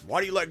the time.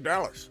 Why do you like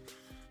Dallas?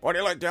 Why do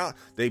you like Dallas?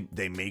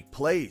 They make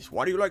plays.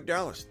 Why do you like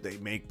Dallas? They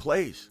make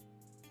plays.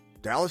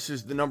 Dallas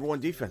is the number 1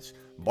 defense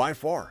by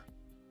far.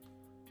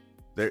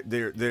 They're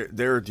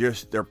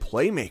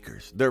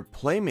playmakers. They're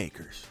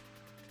playmakers.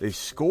 They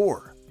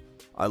score.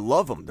 I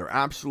love them. They're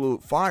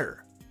absolute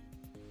fire.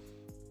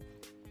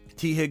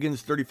 T.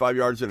 Higgins, 35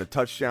 yards and a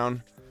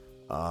touchdown.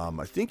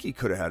 I think he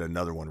could have had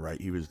another one, right?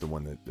 He was the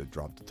one that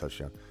dropped the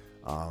touchdown.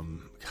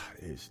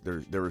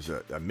 There was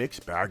a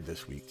mixed bag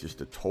this week, just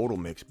a total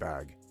mixed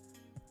bag.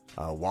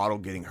 Waddle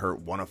getting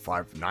hurt, 1 of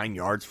 5, 9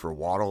 yards for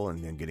Waddle,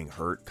 and then getting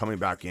hurt, coming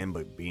back in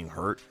but being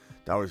hurt.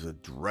 That was a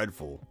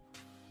dreadful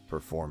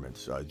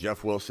performance.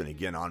 Jeff Wilson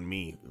again on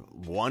me,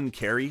 1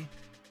 carry.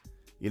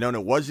 And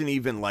it wasn't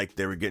even like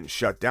they were getting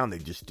shut down. They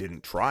just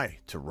didn't try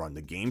to run.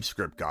 The game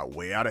script got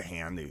way out of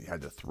hand. They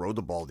had to throw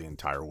the ball the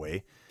entire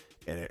way,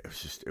 and it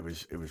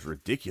was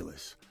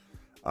ridiculous.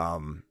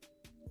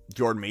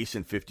 Jordan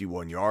Mason,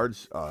 51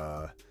 yards.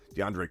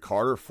 DeAndre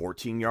Carter,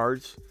 14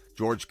 yards.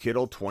 George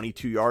Kittle,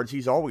 22 yards.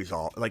 He's always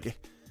that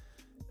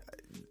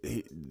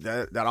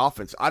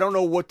offense. I don't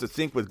know what to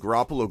think with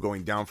Garoppolo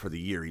going down for the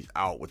year. He's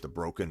out with the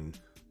broken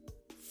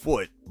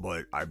foot,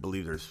 but I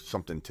believe there's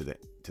something to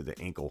the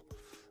ankle.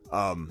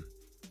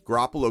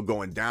 Garoppolo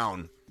going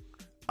down.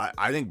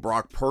 I think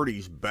Brock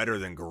Purdy's better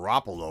than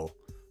Garoppolo,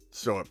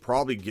 so it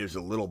probably gives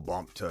a little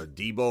bump to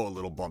Debo, a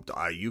little bump to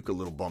Ayuk, a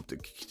little bump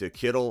to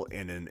Kittle,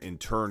 and in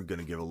turn going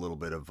to give a little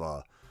bit of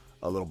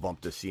a little bump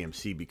to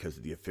CMC because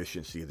of the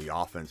efficiency of the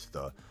offense,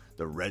 the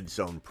red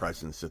zone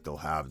presence that they'll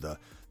have, the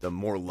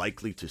more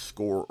likely to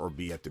score or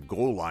be at the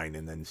goal line,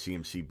 and then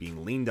CMC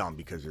being leaned on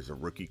because there's a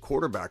rookie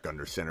quarterback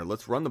under center.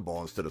 Let's run the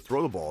ball instead of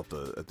throw the ball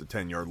at the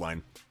 10-yard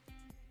line.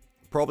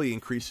 Probably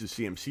increases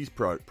CMC's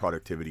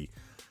productivity.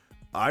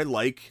 I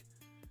like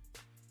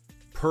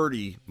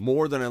Purdy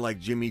more than I like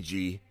Jimmy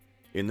G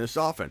in this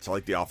offense. I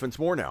like the offense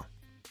more now.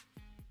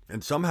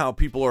 And somehow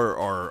people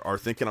are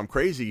thinking I'm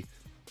crazy.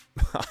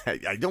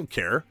 I don't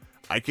care.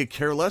 I could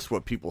care less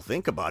what people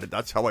think about it.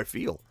 That's how I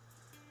feel.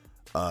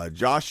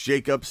 Josh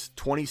Jacobs,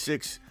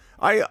 26.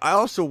 I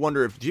also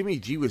wonder if Jimmy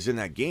G was in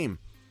that game.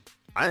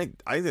 I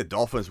think the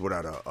Dolphins would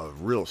have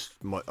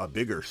had a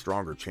bigger,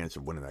 stronger chance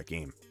of winning that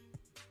game.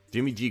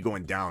 Jimmy G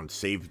going down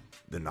saved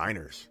the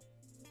Niners.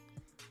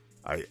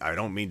 I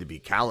don't mean to be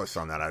callous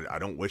on that. I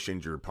don't wish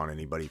injury upon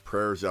anybody.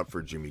 Prayers up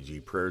for Jimmy G.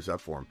 Prayers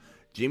up for him.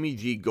 Jimmy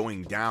G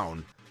going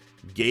down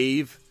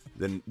gave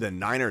the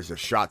Niners a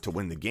shot to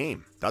win the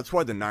game. That's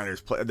why the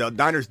Niners play. The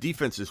Niners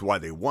defense is why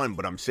they won,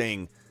 but I'm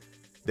saying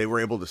they were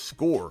able to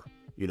score,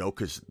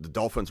 because the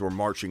Dolphins were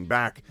marching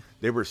back.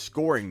 They were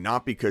scoring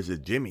not because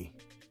of Jimmy.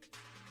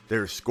 They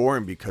were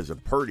scoring because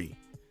of Purdy.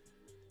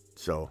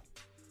 So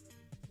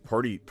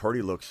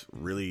Purdy looks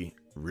really,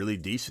 really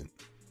decent.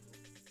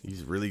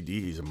 He's really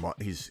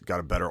he's got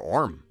a better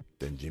arm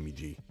than Jimmy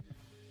G.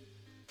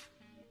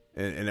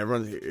 And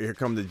everyone, here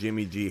come the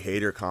Jimmy G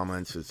hater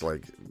comments. It's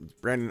like,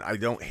 Brandon, I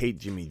don't hate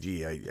Jimmy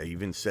G. I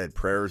even said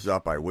prayers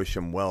up. I wish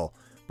him well.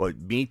 But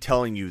me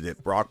telling you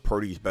that Brock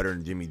Purdy is better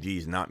than Jimmy G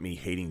is not me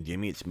hating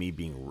Jimmy. It's me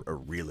being a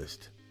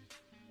realist.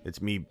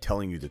 It's me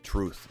telling you the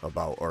truth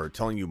about, or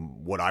telling you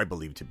what I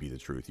believe to be the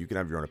truth. You can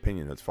have your own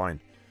opinion. That's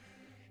fine.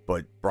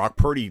 But Brock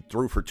Purdy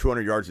threw for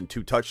 200 yards and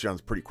 2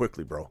 touchdowns pretty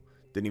quickly, bro.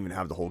 Didn't even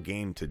have the whole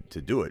game to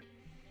do it.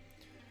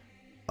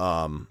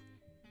 And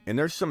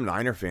there's some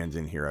Niner fans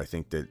in here, I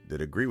think,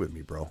 that agree with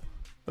me, bro.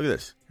 Look at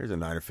this. Here's a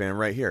Niner fan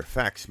right here.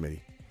 Facts, Smitty.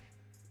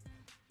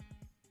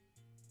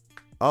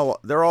 Oh,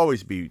 there'll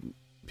always be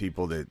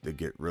people that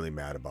get really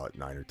mad about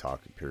Niner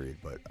talk, period.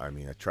 But, I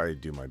mean, I try to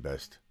do my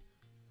best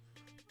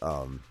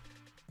to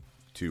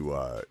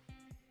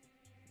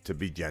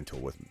be gentle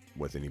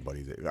with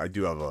anybody. I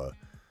do have a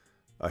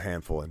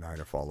handful of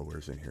Niner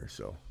followers in here,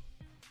 so.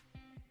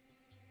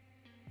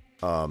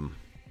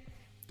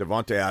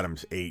 Devontae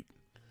Adams, 8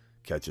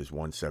 catches,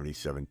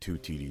 177, 2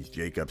 TDs.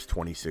 Jacobs,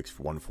 26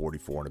 for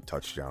 144 and a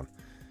touchdown.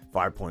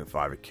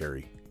 5.5 a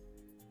carry.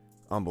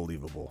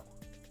 Unbelievable.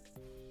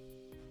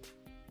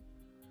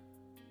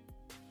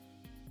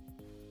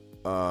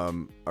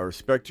 I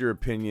respect your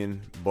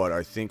opinion, but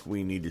I think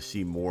we need to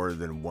see more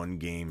than one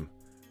game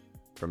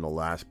from the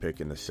last pick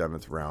in the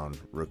 7th round,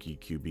 rookie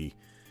QB.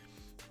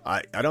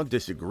 I don't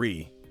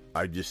disagree.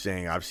 I'm just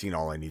saying I've seen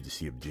all I need to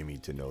see of Jimmy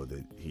to know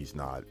that he's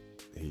not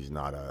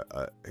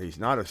a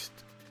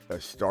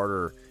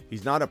starter.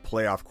 He's not a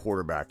playoff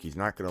quarterback. He's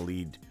not going to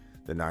lead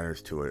the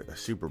Niners to a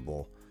Super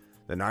Bowl.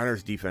 The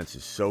Niners defense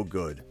is so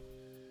good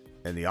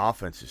and the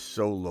offense is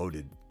so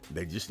loaded.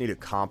 They just need a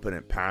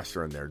competent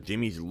passer in there.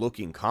 Jimmy's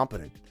looking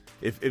competent.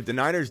 If the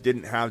Niners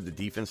didn't have the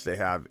defense they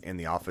have and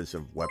the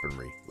offensive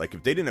weaponry, like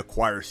if they didn't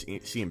acquire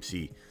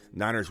CMC,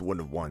 Niners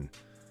wouldn't have won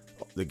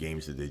the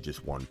games that they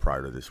just won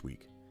prior to this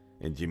week.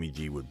 And Jimmy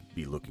G would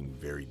be looking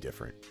very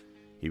different.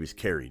 He was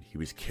carried. He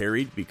was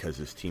carried because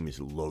his team is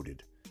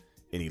loaded.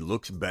 And he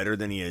looks better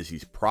than he is.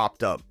 He's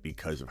propped up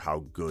because of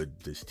how good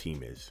this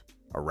team is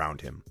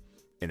around him.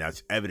 And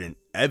that's evident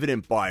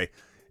by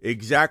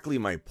exactly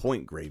my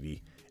point,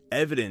 Gravy.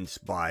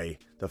 Evidenced by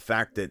the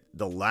fact that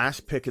the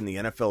last pick in the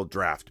NFL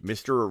draft,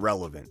 Mr.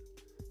 Irrelevant,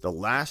 the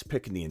last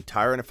pick in the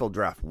entire NFL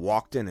draft,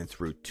 walked in and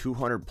threw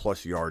 200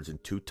 plus yards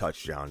and 2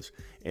 touchdowns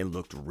and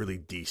looked really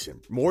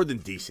decent. More than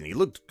decent. He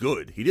looked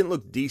good. He didn't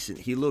look decent.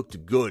 He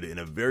looked good in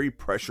a very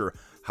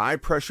high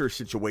pressure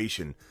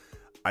situation.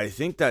 I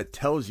think that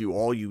tells you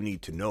all you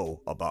need to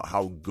know about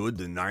how good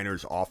the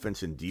Niners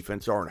offense and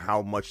defense are and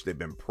how much they've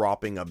been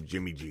propping up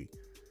Jimmy G.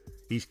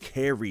 He's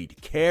carried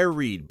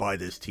by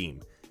this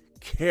team.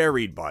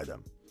 Carried by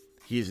them.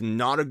 He is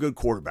not a good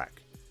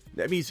quarterback.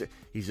 That means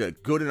he's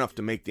good enough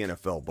to make the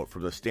NFL, but for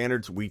the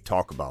standards we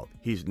talk about,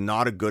 he's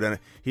not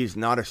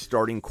a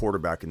starting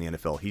quarterback in the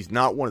NFL. He's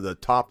not one of the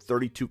top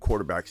 32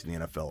 quarterbacks in the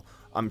NFL.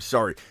 I'm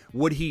sorry.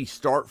 Would he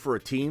start for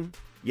a team?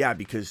 Yeah,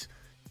 because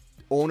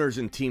owners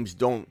and teams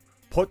don't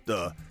put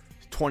the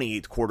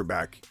 28th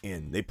quarterback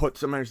in. They put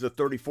sometimes the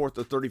 34th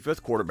or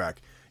 35th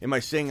quarterback. Am I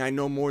saying I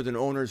know more than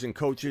owners and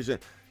coaches? And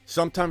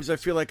sometimes I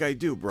feel like I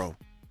do, bro.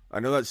 I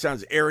know that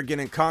sounds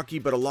arrogant and cocky,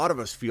 but a lot of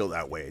us feel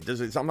that way.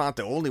 I'm not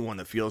the only one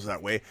that feels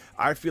that way.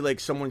 I feel like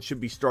someone should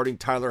be starting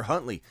Tyler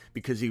Huntley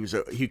because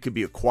he could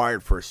be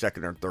acquired for a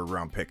 2nd or 3rd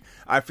round pick.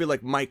 I feel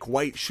like Mike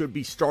White should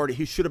be started.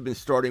 He should have been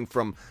starting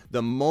from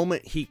the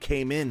moment he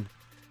came in.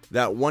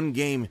 That one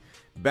game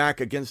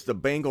back against the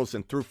Bengals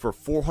and threw for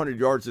 400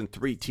 yards and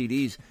 3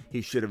 TDs.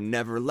 He should have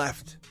never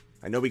left.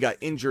 I know he got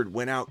injured,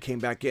 went out, came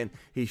back in.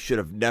 He should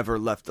have never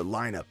left the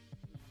lineup.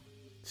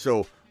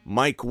 So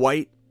Mike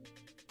White,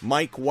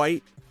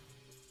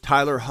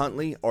 Tyler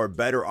Huntley are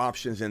better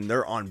options, and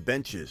they're on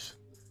benches.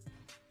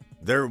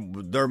 They're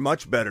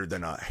much better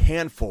than a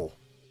handful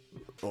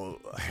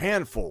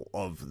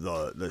of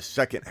the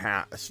second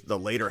half, the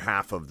later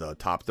half of the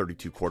top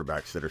 32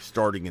 quarterbacks that are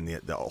starting in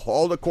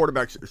all the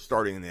quarterbacks that are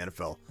starting in the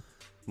NFL.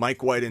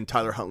 Mike White and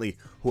Tyler Huntley,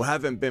 who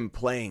haven't been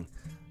playing,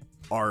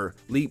 are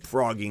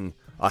leapfrogging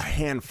a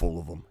handful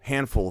of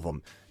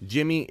them.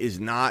 Jimmy is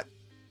not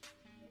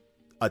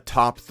a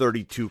top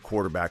 32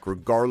 quarterback,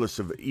 regardless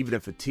of even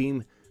if a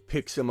team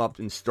picks him up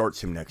and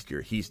starts him next year.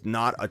 He's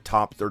not a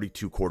top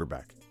 32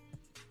 quarterback.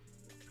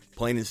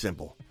 Plain and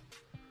simple.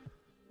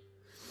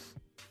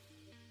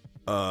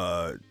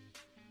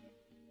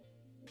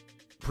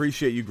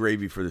 Appreciate you,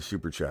 Gravy, for the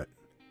super chat.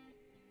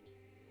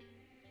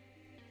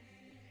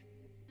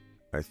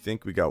 I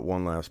think we got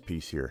one last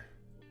piece here.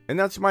 And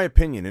that's my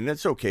opinion, and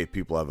it's okay if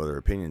people have other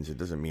opinions. It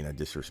doesn't mean I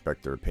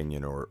disrespect their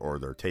opinion or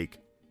their take.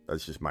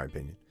 That's just my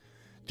opinion.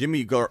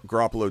 Jimmy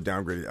Garoppolo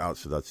downgraded out,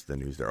 so that's the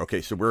news there.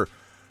 Okay, so we're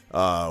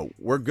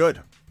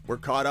good. We're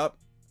caught up.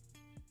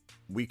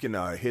 We can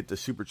hit the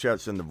super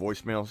chats and the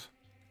voicemails.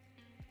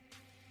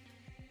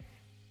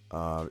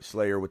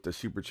 Slayer with the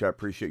super chat.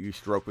 Appreciate you.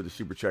 Stroke with the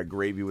super chat.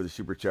 Gravy with the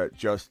super chat.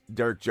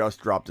 Derek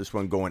just dropped this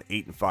one, going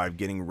 8-5,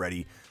 getting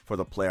ready for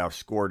the playoffs.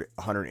 Scored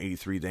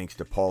 183 thanks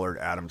to Pollard,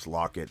 Adams,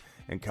 Lockett,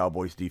 and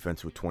Cowboys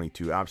defense with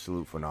 22.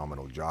 Absolute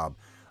phenomenal job.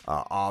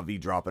 Avi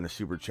dropping a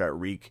super chat.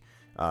 Reek,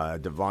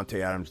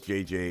 Devontae Adams,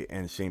 JJ,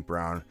 and St.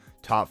 Brown.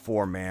 Top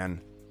 4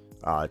 man.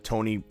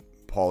 Tony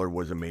Pollard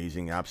was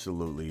amazing.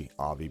 Absolutely,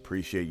 Avi.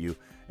 Appreciate you.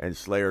 And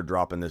Slayer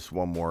dropping this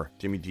one more.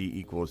 Jimmy G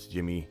equals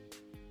Jimmy.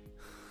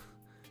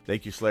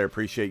 Thank you, Slayer.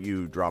 Appreciate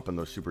you dropping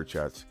those super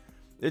chats.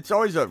 It's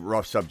always a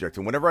rough subject.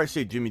 And whenever I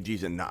say Jimmy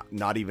G's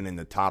not even in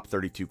the top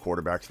 32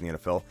 quarterbacks in the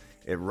NFL,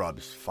 it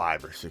rubs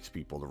 5 or 6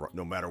 people,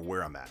 no matter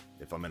where I'm at.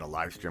 If I'm in a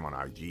live stream on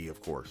IG,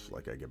 of course,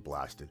 like I get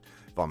blasted.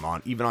 If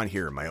I'm even on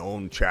here, my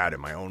own chat, in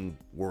my own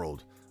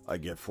world, I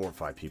get 4 or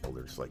 5 people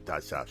that are just like,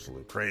 that's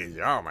absolutely crazy.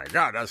 Oh my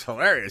God, that's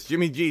hilarious.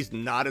 Jimmy G's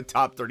not a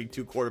top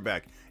 32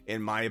 quarterback,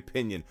 in my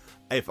opinion.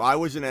 If I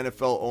was an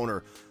NFL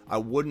owner, I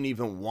wouldn't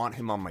even want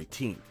him on my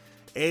team.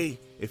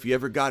 If you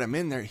ever got him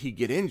in there, he'd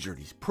get injured.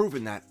 He's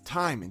proven that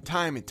time and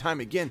time and time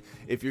again.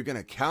 If you're going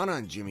to count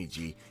on Jimmy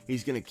G,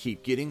 he's going to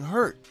keep getting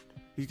hurt.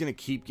 He's going to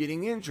keep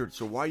getting injured.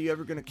 So why are you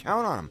ever going to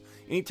count on him?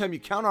 Anytime you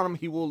count on him,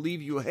 he will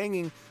leave you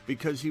hanging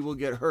because he will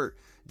get hurt.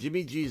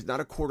 Jimmy G is not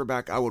a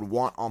quarterback I would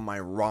want on my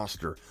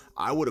roster.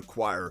 I would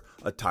acquire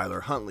a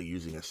Tyler Huntley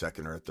using a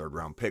second or a third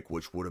round pick,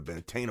 which would have been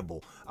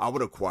attainable. I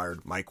would have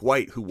acquired Mike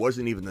White, who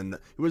wasn't even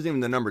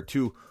the number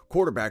 2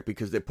 quarterback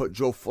because they put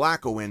Joe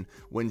Flacco in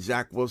when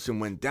Zach Wilson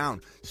went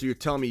down. So you're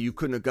telling me you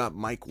couldn't have got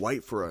Mike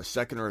White for a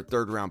second or a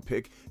third round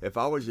pick? If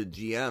I was a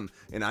GM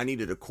and I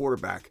needed a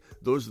quarterback,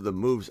 those are the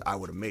moves I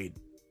would have made.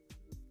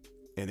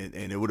 And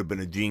it would have been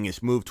a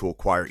genius move to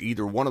acquire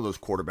either one of those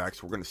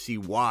quarterbacks. We're going to see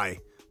why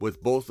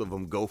with both of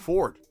them go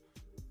forward.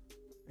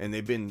 And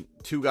they've been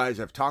 2 guys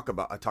I talk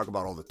about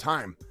all the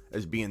time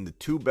as being the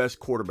 2 best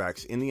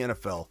quarterbacks in the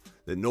NFL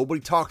that nobody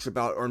talks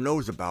about or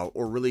knows about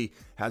or really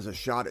has a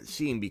shot at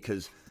seeing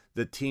because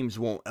the teams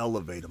won't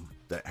elevate them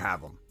that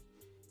have them.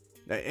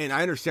 And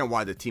I understand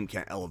why the team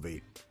can't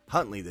elevate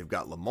Huntley. They've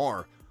got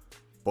Lamar,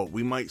 but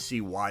we might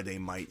see why they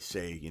might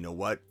say, you know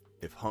what,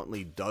 if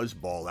Huntley does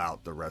ball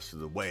out the rest of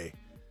the way,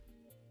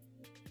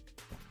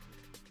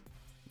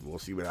 we'll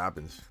see what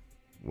happens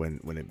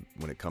when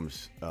it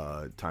comes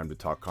time to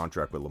talk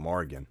contract with Lamar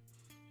again.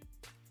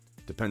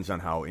 Depends on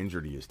how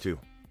injured he is too.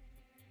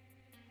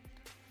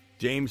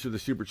 James with the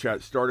super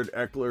chat started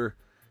Eckler,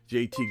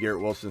 JT,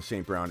 Garrett Wilson,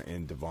 St. Brown,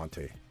 and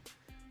Devontae.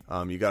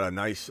 You got a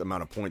nice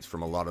amount of points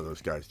from a lot of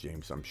those guys,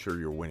 James. I'm sure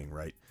you're winning,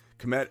 right?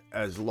 Kmet,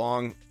 as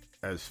long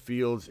as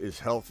Fields is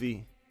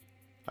healthy,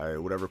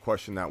 whatever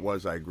question that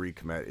was, I agree.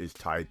 Kmet is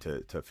tied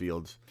to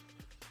Fields.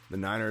 The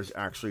Niners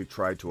actually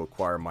tried to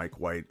acquire Mike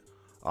White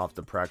off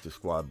the practice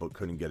squad, but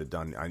couldn't get it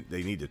done.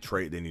 They needed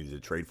to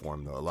trade for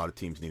him, though. A lot of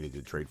teams needed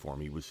to trade for him.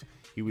 He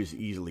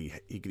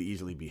could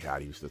easily be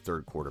had. He was the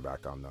 3rd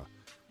quarterback on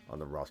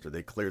the roster.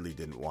 They clearly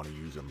didn't want to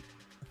use him.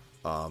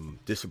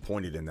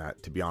 Disappointed in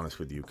that, to be honest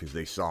with you, because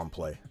they saw him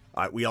play.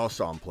 We all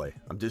saw him play.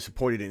 I'm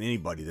disappointed in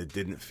anybody that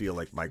didn't feel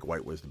like Mike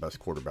White was the best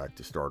quarterback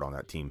to start on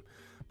that team.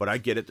 But I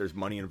get it. There's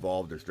money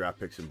involved. There's draft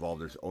picks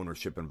involved. There's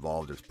ownership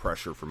involved. There's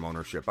pressure from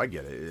ownership. I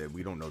get it.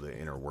 We don't know the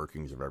inner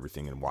workings of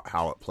everything and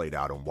how it played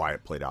out and why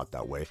it played out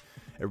that way.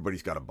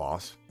 Everybody's got a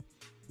boss.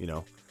 You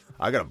know,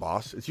 I got a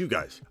boss. It's you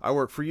guys. I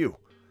work for you.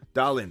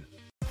 Dial in.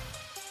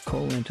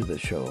 Call into the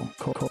show.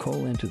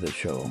 Call into the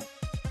show.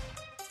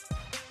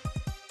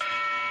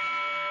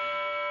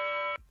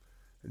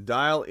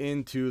 Dial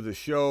into the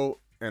show,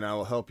 and I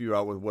will help you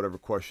out with whatever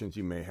questions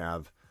you may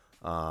have.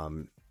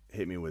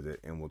 Hit me with it,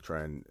 and we'll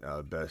try and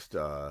best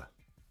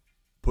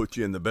put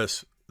you in the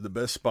best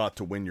spot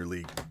to win your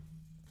league.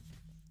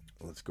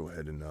 Let's go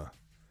ahead and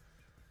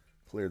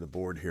clear the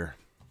board here.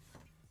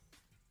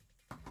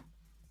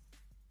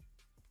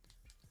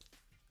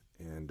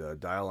 And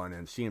dial on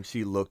in.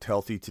 CMC looked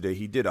healthy today.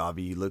 He did,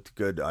 Avi. He looked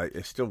good. I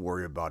still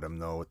worry about him,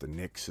 though, with the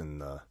Knicks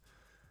and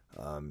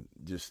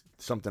just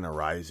something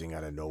arising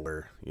out of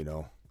nowhere. You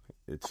know,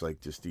 it's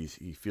like just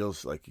he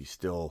feels like he's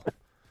still...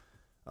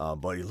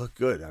 but he looked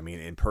good. I mean,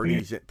 and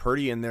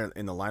Purdy in there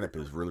in the lineup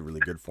is really, really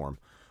good for him.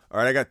 All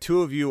right, I got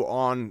 2 of you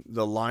on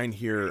the line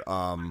here.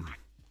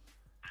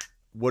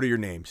 What are your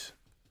names?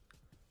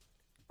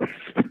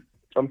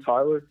 I'm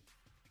Tyler.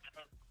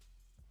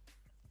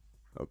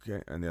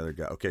 Okay, and the other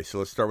guy. Okay, so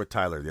let's start with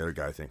Tyler. The other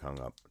guy I think hung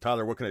up.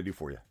 Tyler, what can I do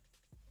for you?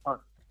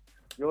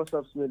 Yo, what's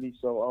up, Smitty?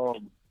 So,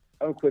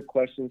 I have a quick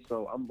question.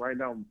 So, I'm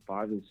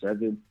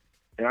 5-7,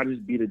 and I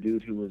just beat a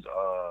dude who was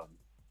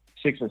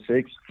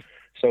 6-6.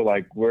 So,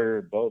 like,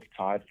 we're both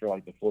tied for,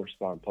 like, the 4th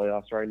spot in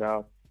playoffs right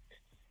now.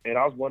 And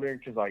I was wondering,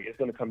 because, like, it's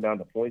going to come down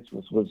to points,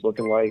 what it's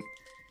looking like.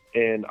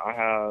 And I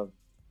have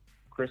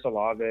Chris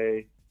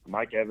Olave,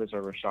 Mike Evans,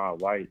 or Rachaad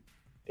White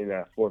in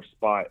that 4th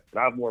spot.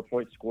 And I have more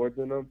points scored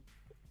than them.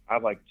 I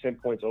have, like, 10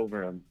 points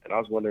over him. And I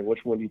was wondering,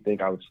 which one do you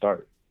think I would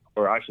start?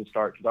 Or I should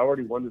start? Because I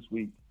already won this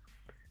week.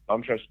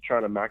 I'm just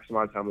trying to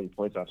maximize how many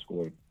points I've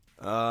scored.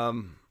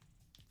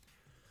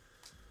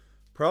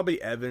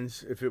 Probably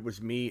Evans, if it was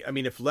me. I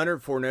mean, if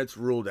Leonard Fournette's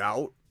ruled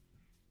out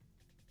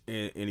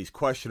and he's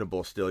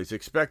questionable still, he's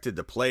expected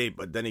to play.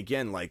 But then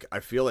again, like, I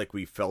feel like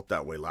we felt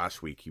that way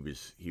last week.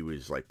 He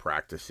was like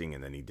practicing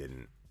and then he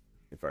didn't,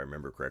 if I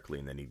remember correctly,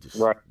 and then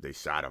they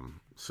sat him.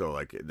 So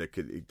like it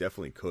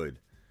definitely could.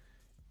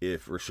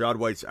 If Rachaad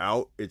White's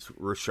out, it's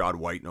Rachaad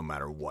White no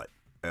matter what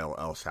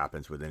else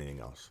happens with anything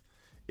else.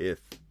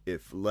 If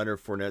Leonard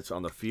Fournette's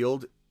on the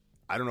field,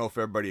 I don't know if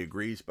everybody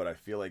agrees, but I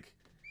feel like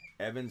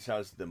Evans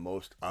has the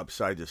most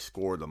upside to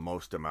score the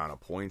most amount of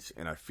points,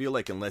 and I feel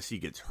like unless he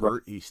gets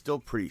hurt, he's still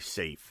pretty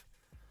safe.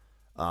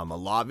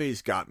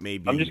 Olave's got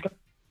maybe. I'm just.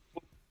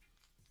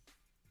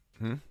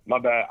 My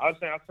bad. I was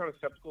saying I was kind of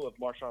skeptical if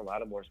Marshawn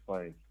Lattimore's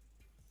playing.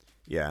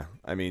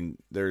 I mean,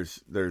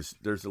 there's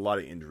a lot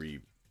of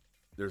injury.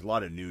 There's a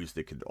lot of news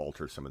that could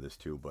alter some of this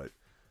too, but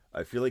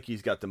I feel like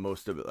he's got the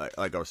most of,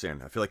 like I was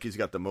saying, I feel like he's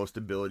got the most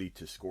ability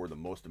to score the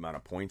most amount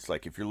of points.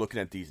 Like if you're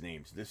looking at these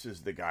names, this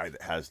is the guy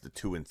that has the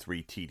 2 and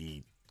 3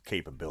 TD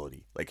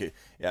capability. Like,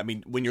 I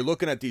mean, when you're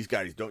looking at these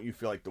guys, don't you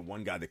feel like the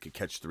one guy that could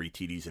catch 3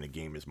 TDs in a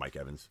game is Mike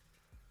Evans?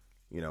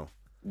 You know?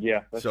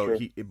 Yeah, that's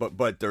true.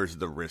 But there's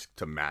the risk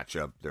to match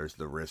up. There's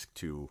the risk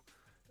to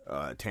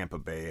Tampa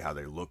Bay, how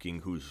they're looking,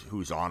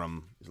 who's on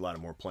them. There's a lot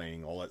more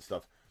playing, all that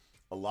stuff.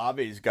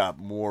 Olave's got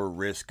more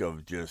risk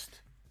of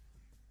just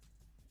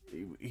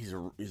he's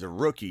a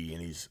rookie,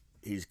 and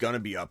he's gonna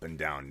be up and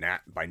down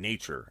by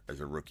nature as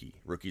a rookie.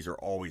 Rookies are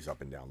always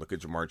up and down. Look at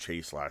Jamar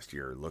Chase last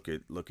year. Look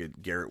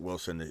at Garrett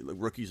Wilson. The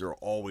rookies are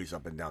always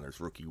up and down.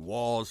 There's rookie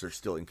walls. There's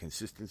still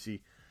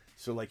inconsistency.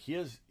 So like he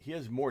has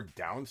more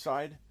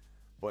downside.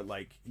 But,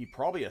 like, he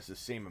probably has the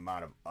same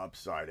amount of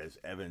upside as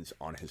Evans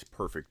on his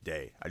perfect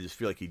day. I just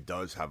feel like he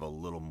does have a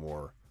little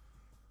more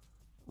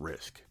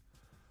risk.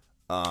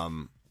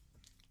 Rachaad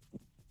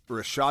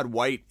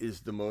White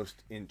is the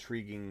most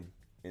intriguing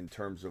in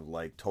terms of,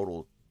 like,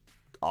 total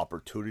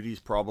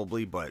opportunities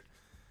probably. But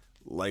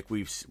like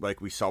we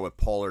saw with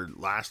Pollard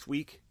last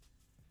week.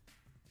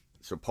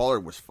 So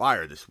Pollard was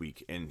fired this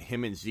week, and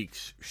him and Zeke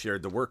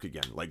shared the work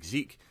again. Like,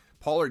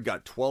 Pollard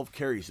got 12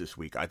 carries this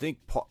week. I think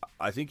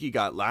he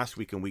got last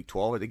week in week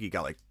 12. I think he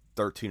got like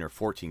 13 or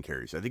 14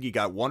 carries. I think he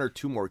got 1 or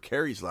 2 more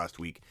carries last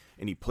week,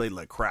 and he played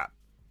like crap.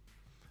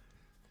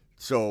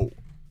 So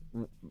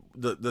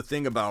the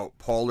thing about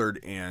Pollard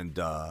and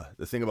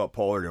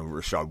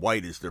Rachaad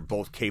White is they're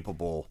both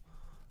capable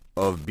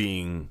of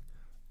being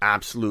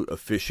absolute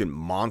efficient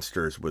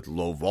monsters with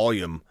low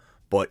volume,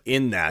 but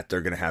in that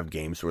they're going to have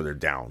games where they're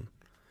down.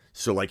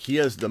 So like he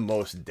has the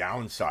most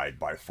downside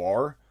by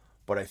far.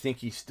 But I think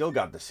he's still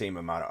got the same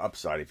amount of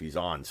upside if he's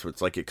on. So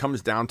it's like it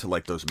comes down to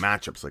like those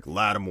matchups, like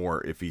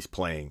Lattimore if he's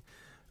playing,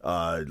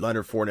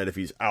 Leonard Fournette if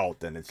he's out,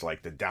 then it's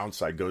like the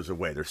downside goes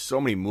away. There's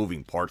so many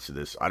moving parts to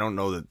this. I don't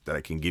know that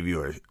I can give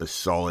you a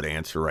solid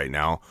answer right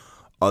now,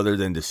 other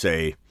than to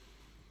say,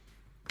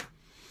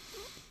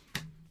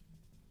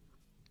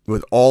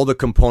 with all the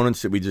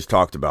components that we just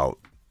talked about,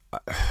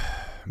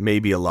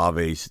 maybe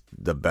Olave's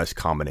the best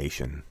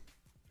combination.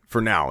 For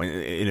now,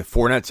 and if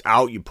Fournette's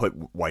out, you put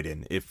White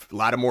in. If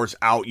Lattimore's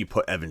out, you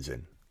put Evans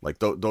in. Like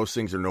those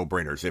things are no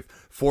brainers. If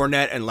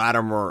Fournette and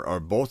Lattimore are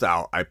both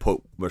out, I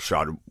put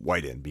Rachaad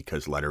White in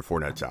because Leonard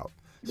Fournette's out.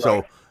 Right.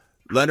 So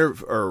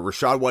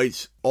Rachaad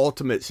White's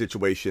ultimate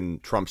situation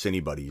trumps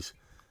anybody's.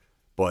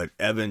 But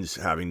Evans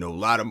having no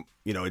Lattimore,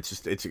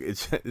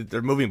 it's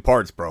they're moving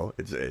parts, bro.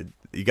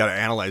 You got to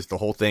analyze the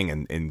whole thing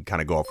and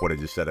kind of go off what I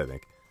just said. I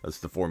think that's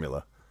the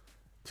formula.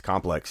 It's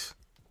complex.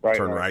 Right,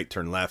 turn right,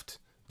 turn left.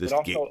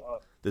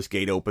 This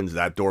gate opens,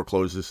 that door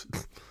closes.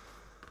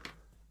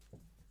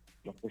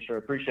 For sure,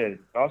 appreciate it.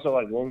 Also,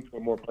 like one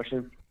more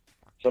question.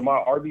 So my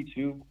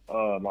RB2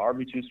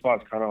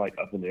 spot is kind of like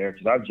up in the air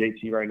because I have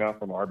JT right now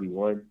from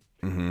RB1.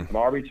 Mm-hmm. My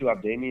RB2, I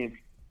have Damian,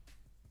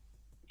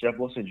 Jeff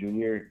Wilson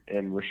Jr.,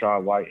 and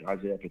Rachaad White, and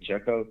Isaiah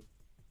Pacheco.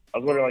 I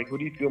was wondering, like, who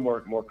do you feel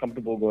more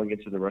comfortable going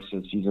into the rest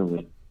of the season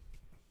with?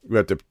 We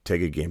have to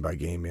take it game by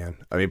game, man.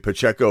 I mean,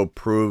 Pacheco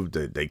proved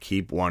that they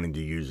keep wanting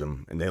to use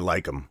him and they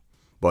like him.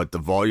 But the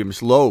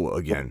volume's low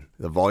again.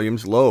 The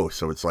volume's low.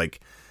 So it's like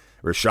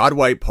Rachaad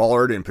White,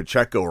 Pollard, and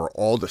Pacheco are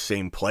all the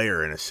same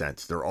player in a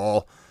sense. They're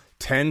all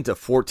 10 to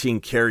 14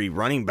 carry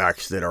running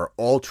backs that are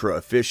ultra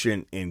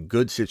efficient in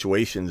good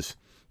situations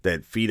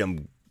that feed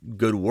them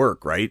good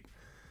work, right?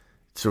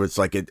 So it's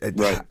like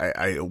right.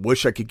 I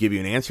wish I could give you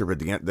an answer, but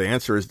the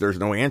answer is there's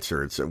no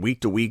answer. It's a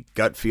week-to-week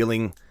gut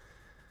feeling.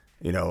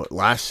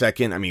 Last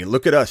second. I mean,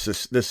 look at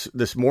us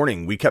this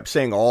morning. We kept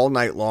saying all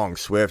night long,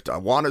 Swift, I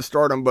want to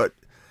start him, but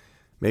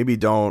maybe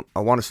don't. I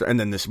want to start. And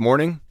then this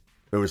morning,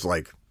 it was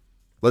like,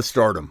 let's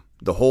start him.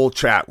 The whole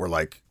chat were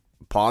like,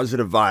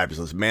 positive vibes.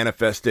 Let's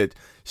manifest it.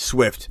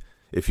 Swift.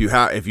 If you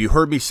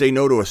heard me say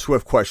no to a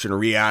Swift question,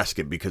 re-ask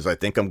it because I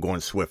think I'm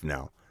going Swift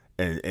now.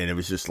 And it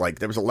was just like,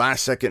 there was a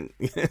last second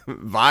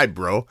vibe,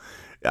 bro.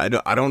 I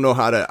don't know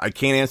I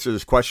can't answer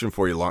this question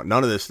for you long.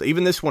 None of this,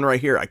 even this one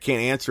right here, I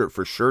can't answer it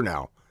for sure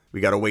now.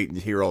 We got to wait and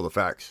hear all the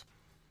facts.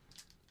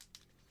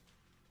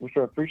 For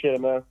sure. Appreciate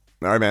it, man.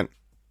 All right, man.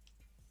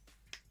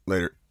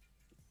 Later.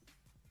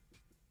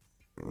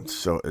 It's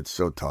so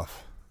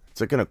tough. It's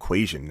like an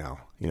equation now.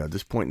 At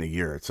this point in the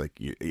year, it's like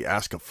you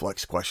ask a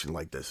flex question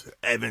like this.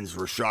 Evans,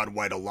 Rachaad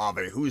White,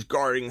 Olave. Who's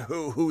guarding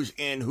who? Who's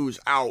in? Who's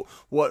out?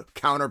 What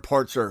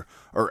counterparts are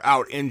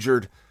out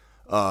injured?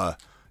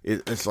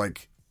 It's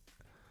like...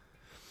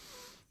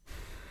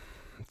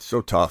 It's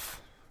so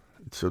tough.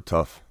 It's so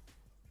tough.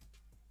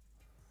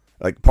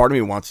 Like, part of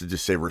me wants to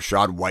just say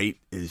Rachaad White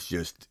is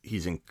just...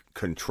 He's in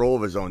control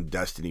of his own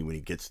destiny when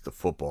he gets the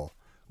football.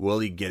 will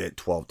he get it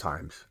 12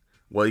 times?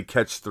 Will he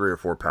catch 3 or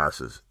 4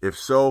 passes? If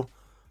so,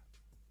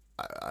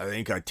 I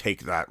think I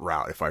take that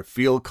route. If I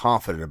feel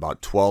confident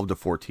about 12 to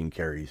 14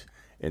 carries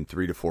and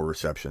 3 to 4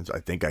 receptions, I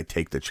think I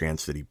take the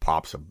chance that he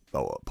pops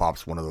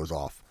one of those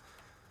off.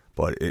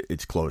 But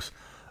it's close.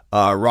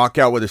 Rock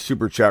Out with a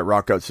super chat.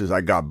 Rock Out says,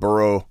 I got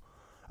Burrowed,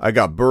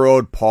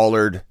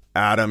 Pollard,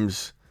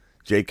 Adams,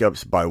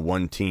 Jacobs by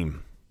one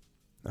team.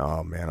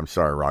 Oh, man, I'm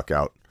sorry, Rock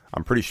Out.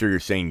 I'm pretty sure you're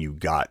saying you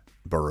got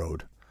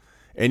Burrowed.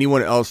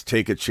 Anyone else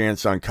take a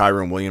chance on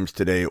Kyren Williams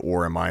today,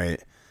 or am I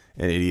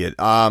an idiot?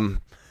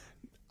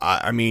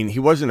 I mean, he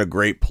wasn't a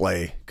great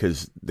play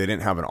because they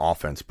didn't have an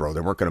offense, bro.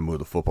 They weren't going to move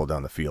the football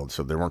down the field,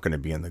 so they weren't going to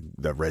be in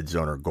the red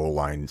zone or goal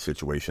line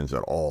situations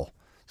at all.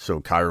 So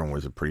Kyren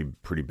was a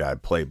pretty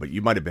bad play, but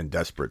you might have been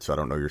desperate, so I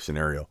don't know your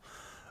scenario.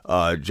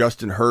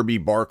 Justin, Herbie,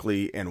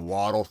 Barkley, and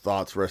Waddle,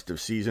 thoughts rest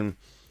of season.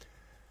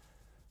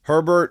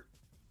 Herbert,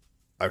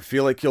 I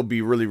feel like he'll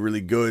be really,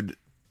 really good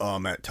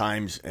at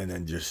times, and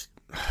then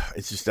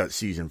it's just that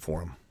season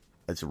for him.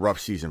 It's a rough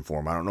season for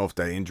him. I don't know if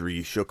that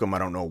injury shook him. I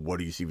don't know what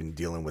he's even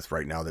dealing with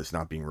right now that's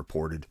not being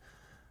reported.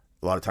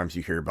 A lot of times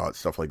you hear about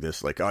stuff like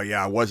this, like, oh,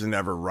 yeah, I wasn't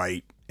ever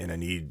right, and I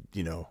need,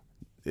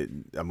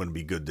 I'm going to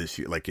be good this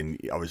year. Like,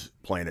 I was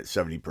playing at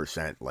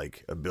 70%,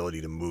 like,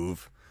 ability to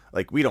move.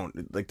 Like, they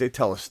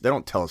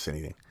don't tell us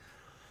anything.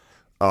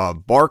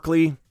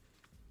 Barkley,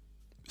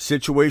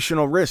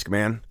 situational risk,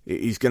 man.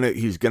 He's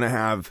gonna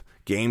have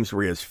games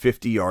where he has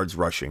 50 yards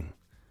rushing,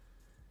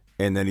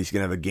 and then he's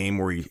gonna have a game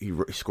where he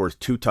scores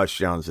 2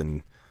 touchdowns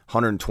and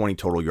 120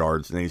 total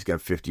yards, and then he's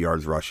got 50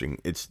 yards rushing.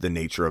 It's the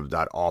nature of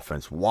that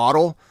offense.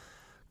 Waddle,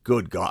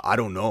 good God, I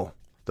don't know.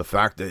 The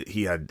fact that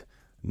he had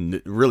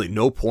really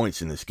no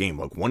points in this game,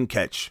 like one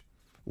catch,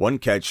 what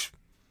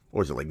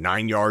was it, like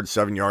 9 yards,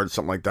 7 yards,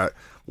 something like that.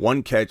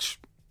 One catch,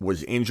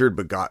 was injured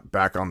but got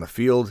back on the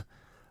field.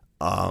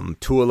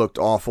 Tua looked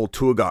awful.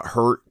 Tua got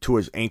hurt.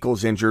 Tua's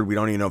ankle's injured. We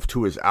don't even know if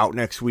Tua's out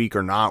next week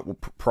or not. We'll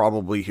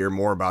probably hear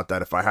more about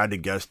that. If I had to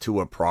guess,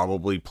 Tua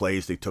probably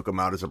plays. They took him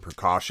out as a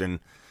precaution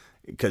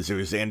because it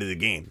was the end of the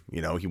game.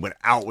 He went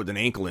out with an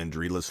ankle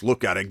injury. Let's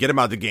look at it. Get him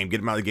out of the game.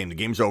 The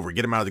game's over.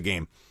 Get him out of the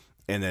game.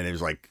 And then it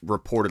was like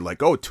reported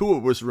like, oh, Tua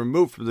was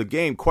removed from the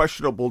game,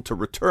 questionable to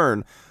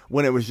return,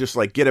 when it was just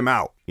like, get him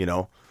out,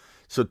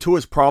 So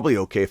Tua's probably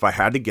okay. If I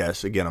had to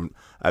guess, again,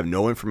 I have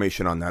no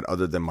information on that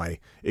other than my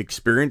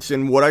experience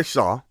in what I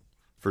saw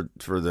for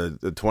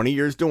the 20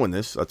 years doing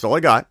this. That's all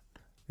I got.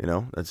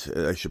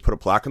 I should put a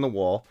plaque on the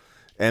wall,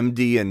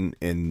 MD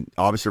in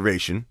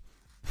observation.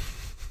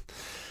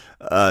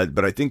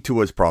 But I think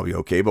Tua's probably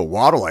okay. But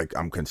Waddle,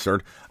 I'm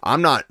concerned.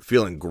 I'm not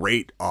feeling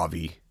great,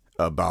 Avi,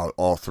 about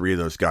all 3 of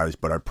those guys,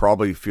 but I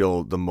probably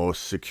feel the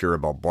most secure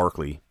about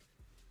Barkley.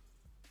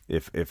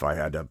 If I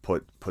had to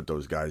put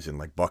those guys in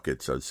like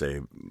buckets, I'd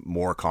say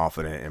more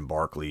confident in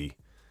Barkley,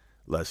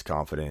 less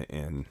confident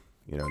in,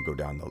 go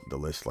down the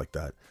list like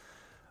that.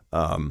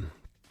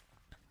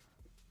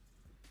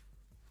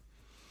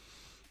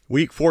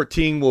 Week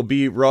 14 will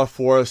be rough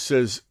for us,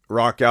 says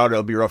Rock Out.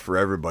 It'll be rough for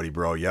everybody,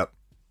 bro. Yep.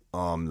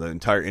 The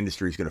entire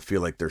industry is going to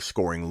feel like they're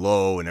scoring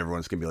low, and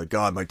everyone's going to be like,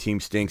 God, my team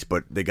stinks.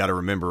 But they got to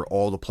remember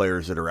all the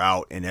players that are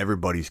out, and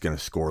everybody's going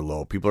to score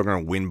low. People are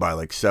going to win by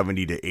like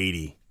 70 to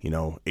 80,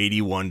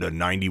 81 to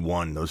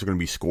 91. Those are going to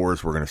be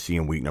scores we're going to see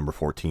in week number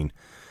 14.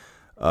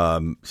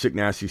 Sick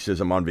Nasty says,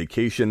 I'm on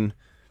vacation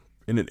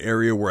in an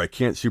area where I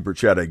can't super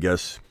chat, I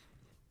guess.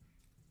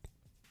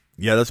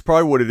 Yeah, that's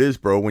probably what it is,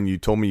 bro. When you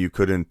told me you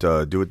couldn't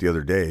do it the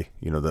other day,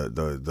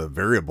 the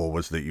variable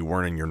was that you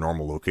weren't in your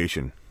normal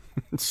location.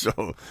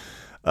 So,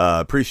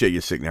 appreciate you,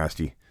 Sick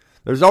Nasty.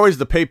 There's always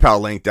the PayPal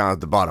link down at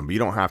the bottom, but you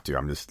don't have to.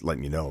 I'm just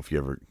letting you know if you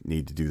ever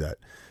need to do that.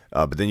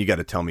 But then you got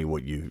to tell me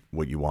what you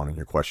want in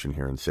your question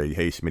here and say,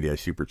 hey, Smitty, I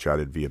super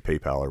chatted via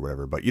PayPal or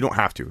whatever. But you don't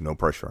have to. No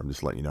pressure. I'm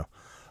just letting you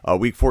know.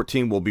 Week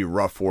 14 will be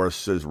rough for us,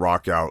 says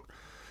Rock Out.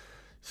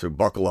 So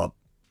buckle up.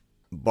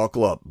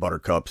 Buckle up,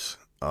 Buttercups.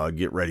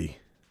 Get ready.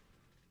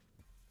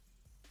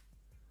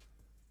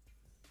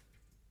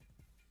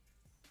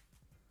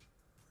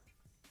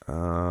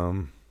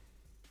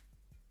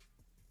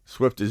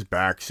 Swift is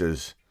back,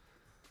 says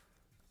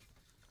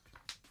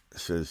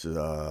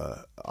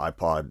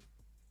iPod.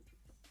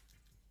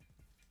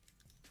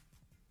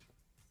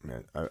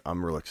 Man,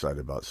 I'm real excited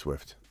about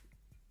Swift.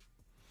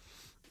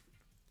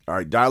 All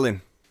right, dial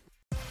in.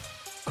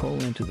 Call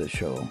into the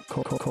show.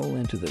 Call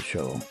into the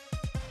show.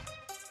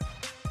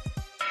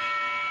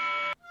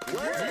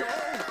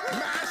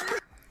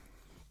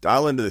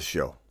 Dial into the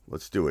show.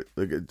 Let's do it.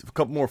 A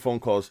couple more phone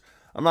calls.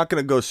 I'm not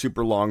going to go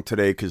super long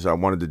today because I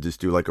wanted to just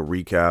do like a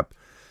recap.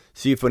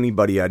 See if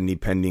anybody had any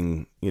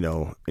pending,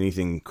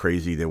 anything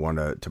crazy they want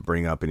to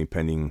bring up, any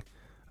pending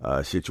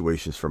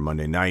situations for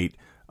Monday night.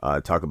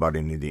 Talk about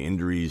any of the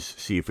injuries.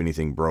 See if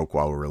anything broke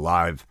while we were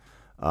live.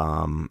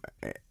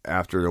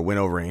 After the win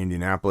over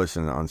Indianapolis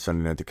and on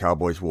Sunday night, the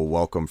Cowboys will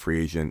welcome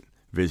free agent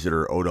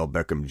visitor Odell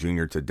Beckham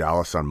Jr. to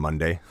Dallas on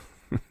Monday.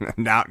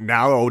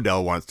 Now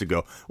Odell wants to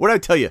go. What did I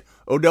tell you?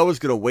 Odell was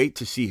going to wait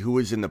to see who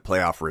was in the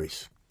playoff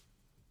race,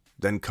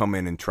 then come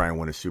in and try and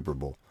win a Super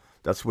Bowl.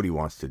 That's what he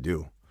wants to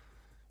do.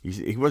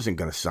 He wasn't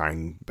going to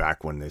sign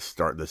back when this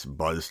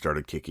buzz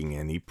started kicking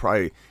in.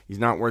 He's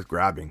not worth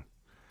grabbing.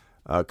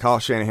 Kyle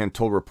Shanahan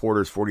told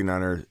reporters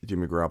 49er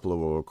Jimmy Garoppolo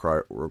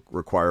will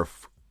require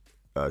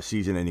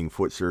season-ending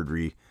foot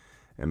surgery,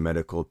 and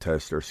medical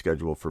tests are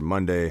scheduled for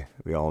Monday.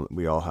 We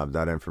all have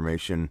that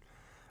information.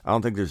 I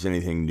don't think there's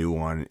anything new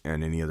on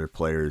any other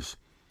players.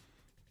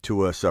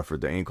 Tua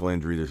suffered the ankle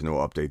injury. There's no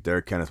update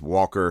there. Kenneth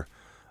Walker,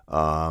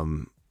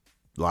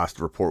 last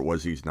report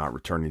was he's not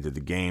returning to the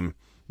game.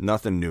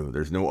 Nothing new.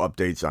 There's no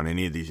updates on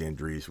any of these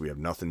injuries. We have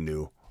nothing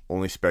new.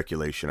 Only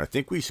speculation. I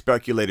think we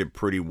speculated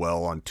pretty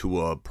well on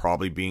Tua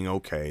probably being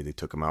okay. They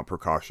took him out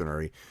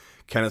precautionary.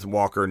 Kenneth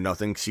Walker,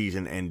 nothing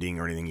season ending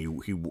or anything.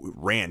 He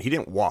ran. He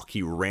didn't walk.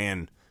 He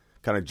ran,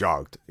 kind of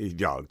jogged. He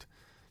jogged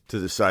to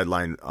the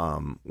sideline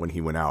when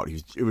he went out.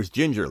 It was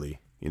gingerly.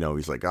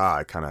 He's like,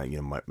 I kind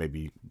of,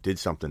 maybe did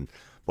something.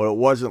 But it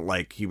wasn't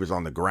like he was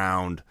on the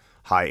ground,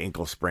 high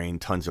ankle sprain,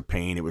 tons of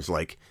pain. It was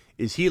like,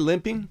 is he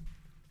limping?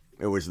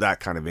 It was that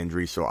kind of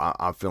injury, so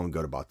I'm feeling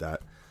good about that.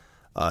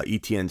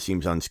 ETN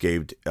seems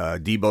unscathed.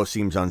 Debo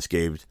seems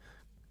unscathed.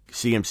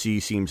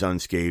 CMC seems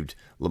unscathed.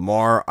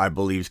 Lamar, I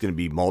believe, is going to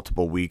be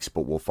multiple weeks,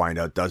 but we'll find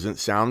out. Doesn't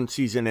sound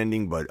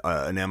season-ending, but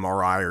an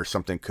MRI or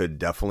something could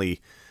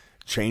definitely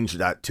change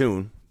that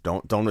tune.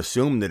 Don't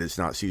assume that it's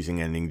not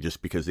season-ending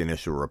just because the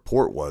initial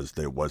report was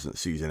that it wasn't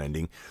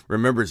season-ending.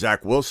 Remember,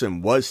 Zach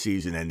Wilson was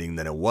season-ending,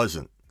 then it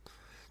wasn't.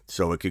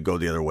 So it could go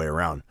the other way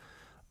around.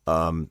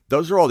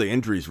 Those are all the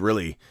injuries,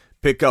 really.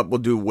 We'll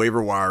do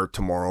waiver wire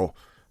tomorrow.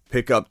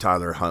 Pick up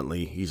Tyler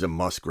Huntley. He's a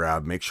must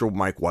grab. Make sure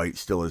Mike White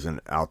still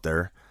isn't out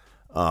there.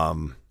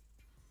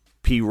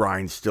 P.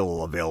 Ryan's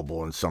still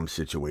available in some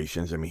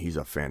situations. I mean, he's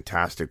a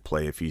fantastic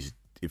play if he's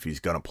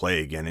going to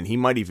play again, and he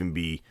might even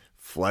be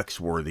flex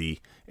worthy.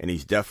 And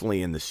he's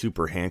definitely in the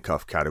super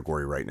handcuff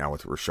category right now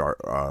with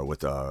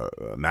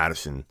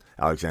Madison,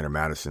 Alexander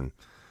Madison.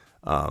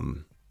 I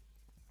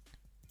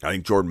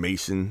think Jordan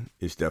Mason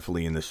is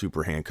definitely in the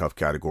super handcuff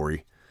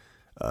category.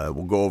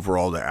 We'll go over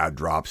all the ad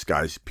drops,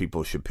 guys,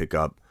 people should pick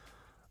up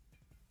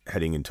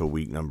heading into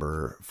week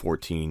number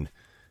 14.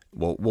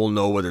 We'll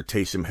know whether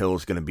Taysom Hill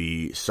is going to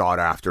be sought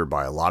after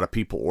by a lot of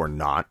people or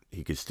not.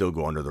 He could still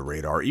go under the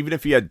radar. Even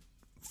if he had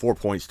 4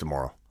 points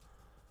tomorrow,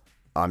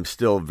 I'm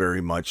still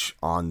very much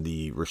on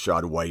the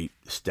Rachaad White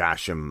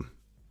stash him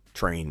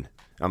train.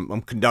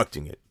 I'm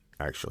conducting it,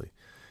 actually,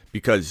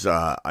 because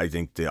I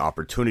think the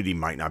opportunity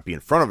might not be in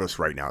front of us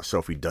right now. So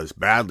if he does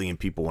badly and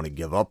people want to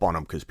give up on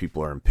him because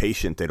people are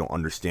impatient, they don't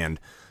understand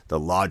the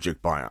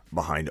logic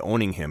behind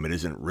owning him. It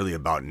isn't really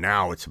about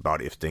now. It's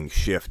about if things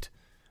shift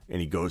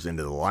and he goes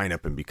into the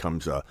lineup and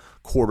becomes a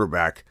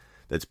quarterback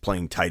that's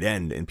playing tight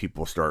end and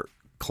people start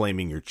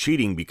claiming you're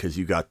cheating because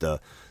you got the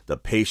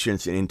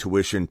patience and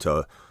intuition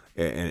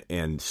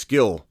and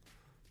skill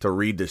to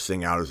read this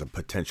thing out as a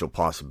potential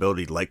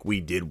possibility like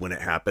we did when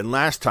it happened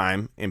last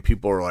time. And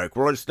people are like,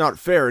 well, it's not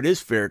fair. It is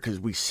fair because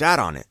we sat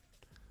on it.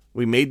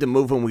 We made the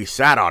move and we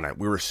sat on it.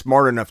 We were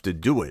smart enough to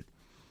do it.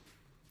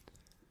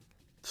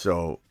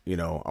 So,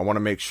 I want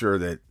to make sure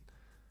that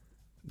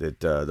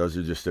those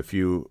are just a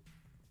few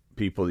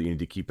people that you need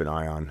to keep an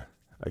eye on.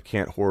 I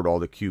can't hoard all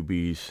the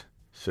QBs,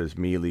 says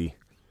Mealy.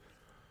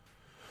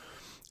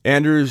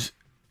 Andrews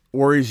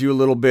worries you a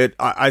little bit.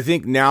 I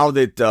think now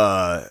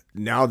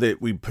that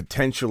we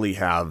potentially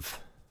have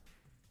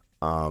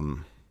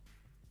Huntley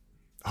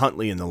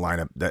in the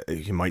lineup, that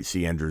you might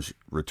see Andrews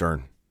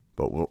return,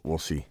 but we'll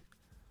see.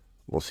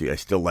 We'll see. I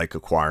still like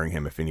acquiring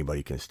him if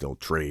anybody can still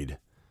trade,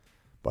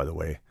 by the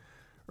way.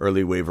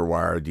 Early waiver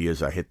wire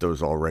ideas, I hit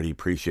those already.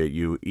 Appreciate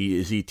you.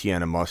 Is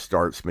ETN a must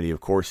start, Smitty?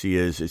 Of course he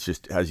is. It's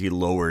just, has he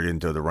lowered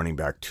into the running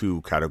back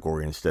 2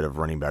 category instead of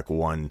running back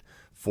 1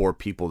 for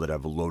people that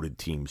have loaded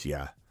teams?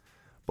 Yeah.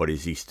 But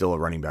is he still a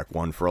running back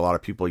 1 for a lot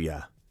of people?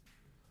 Yeah.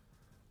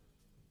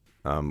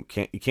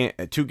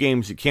 At 2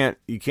 games, you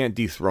can't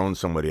dethrone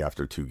somebody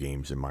after 2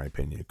 games, in my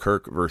opinion.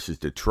 Kirk versus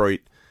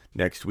Detroit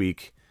next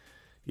week.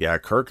 Yeah,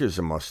 Kirk is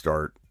a must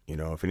start.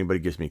 If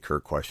anybody gives me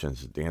Kirk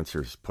questions, the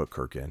answer is put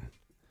Kirk in.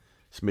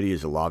 Smitty,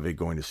 is Olave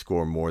going to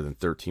score more than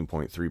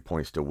 13.3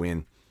 points to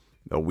win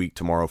a week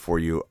tomorrow for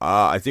you?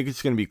 I think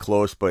it's going to be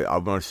close, but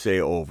I'm going to say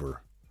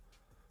over.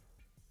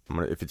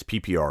 If it's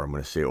PPR, I'm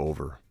going to say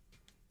over.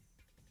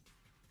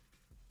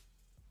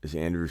 Is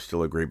Andrew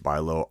still a great buy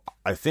low?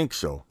 I think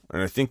so.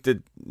 And I think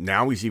that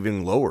now he's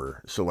even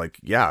lower. So,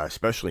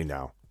 especially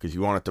now, because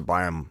you wanted to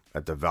buy him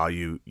at the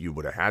value you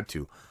would have had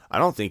to. I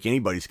don't think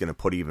anybody's going to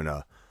put even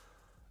a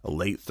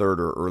late 3rd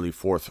or early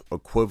 4th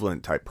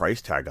equivalent type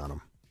price tag on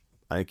him.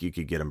 I think you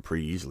could get him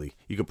pretty easily.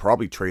 You could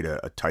probably trade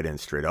a tight end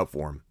straight up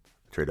for him.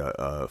 Trade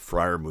a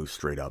Freiermuth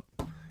straight up.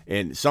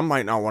 And some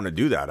might not want to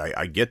do that.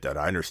 I get that.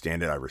 I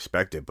understand it. I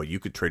respect it. But you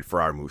could trade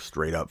Freiermuth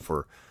straight up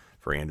for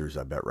Andrews,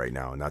 I bet, right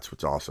now. And that's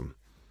what's awesome.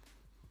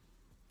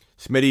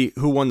 Smitty,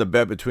 who won the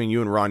bet between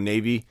you and Ron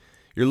Navy?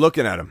 You're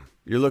looking at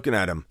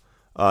him.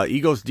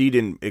 Eagles D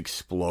didn't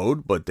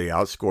explode, but they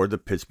outscored the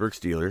Pittsburgh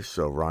Steelers.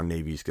 So Ron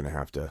Navy's going to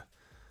have to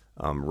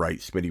write.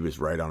 Smitty was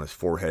right on his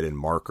forehead in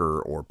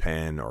marker or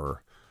pen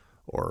or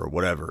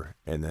whatever,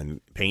 and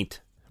then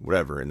paint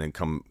whatever, and then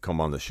come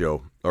on the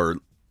show, or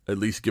at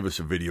least give us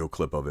a video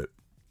clip of it.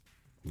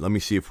 Let me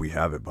see if we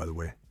have it, by the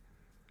way.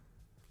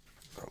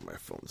 Oh, my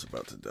phone's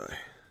about to die.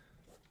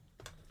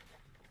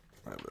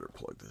 I better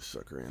plug this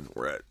sucker in.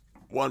 We're at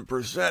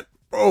 1%.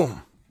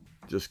 Boom.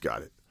 Just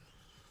got it.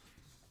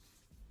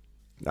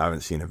 I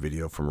haven't seen a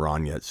video from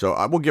Ron yet, so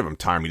I will give him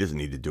time. He doesn't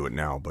need to do it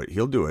now, but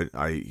he'll do it.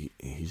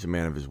 He's a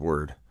man of his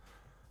word.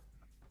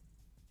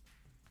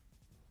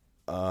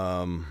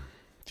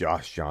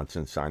 Josh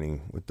Johnson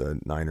signing with the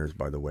Niners,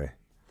 by the way.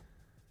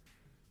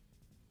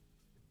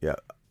 Yeah,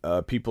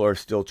 people are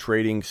still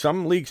trading.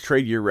 Some leagues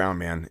trade year-round,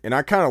 man, and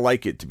I kind of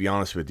like it, to be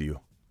honest with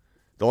you.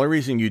 The only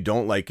reason you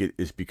don't like it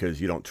is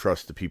because you don't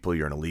trust the people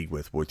you're in a league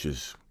with, which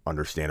is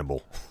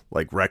understandable.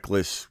 Like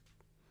reckless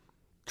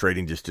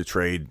trading just to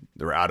trade.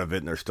 They're out of it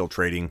and they're still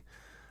trading.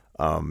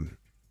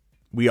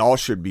 We all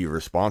should be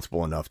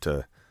responsible enough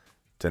to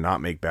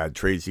not make bad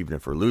trades, even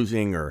if we're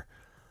losing. Or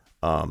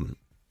I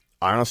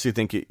honestly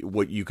think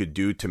what you could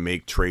do to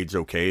make trades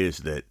okay is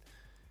that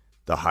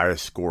the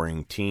highest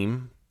scoring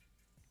team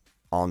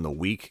on the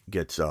week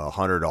gets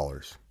 $100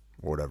 or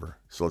whatever.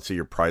 So let's say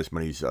your prize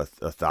money's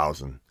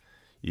 $1,000.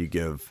 You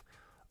give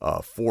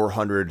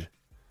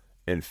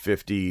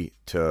 450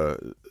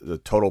 to the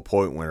total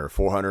point winner,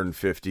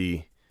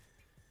 450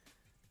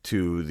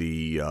 to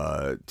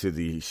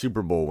the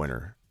Super Bowl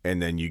winner,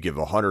 and then you give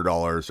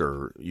 $100,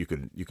 or you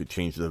could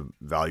change the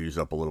values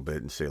up a little bit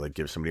and say, like,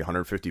 give somebody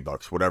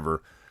 $150,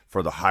 whatever,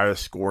 for the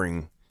highest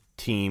scoring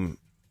team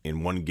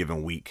in one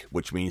given week,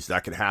 which means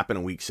that could happen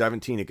in week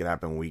 17, it could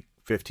happen in week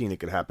 15,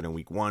 it could happen in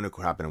week 1, it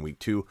could happen in week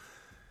 2.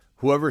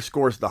 Whoever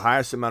scores the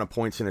highest amount of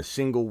points in a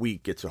single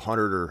week gets $100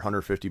 or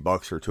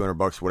 $150 or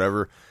 $200,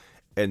 whatever.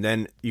 And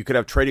then you could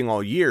have trading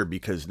all year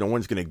because no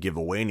one's going to give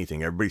away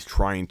anything. Everybody's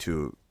trying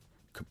to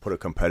put a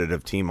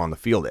competitive team on the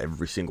field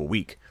every single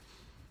week.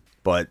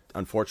 But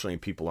unfortunately,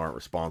 people aren't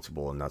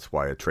responsible, and that's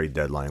why a trade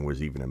deadline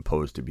was even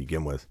imposed to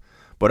begin with.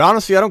 But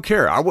honestly, I don't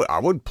care. I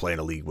would play in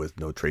a league with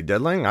no trade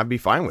deadline. I'd be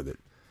fine with it.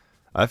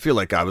 I feel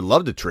like I would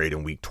love to trade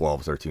in week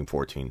 12, 13,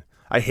 14.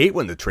 I hate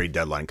when the trade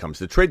deadline comes.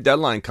 The trade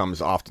deadline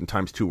comes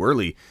oftentimes too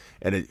early,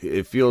 and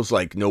it feels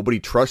like nobody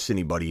trusts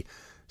anybody.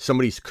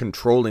 Somebody's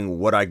controlling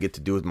what I get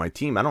to do with my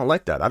team. I don't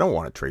like that. I don't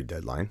want a trade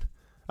deadline.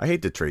 I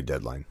hate the trade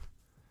deadline.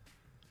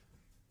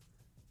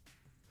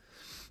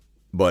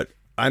 But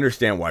I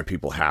understand why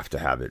people have to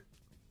have it.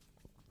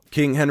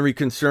 King Henry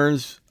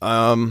concerns.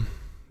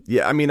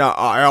 Yeah, I mean,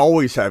 I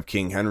always have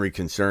King Henry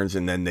concerns,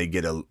 and then they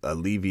get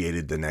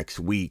alleviated the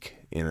next week,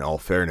 in all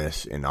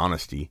fairness and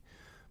honesty.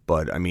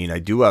 But, I mean, I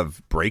do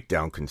have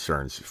breakdown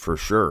concerns for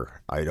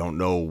sure. I don't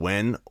know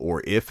when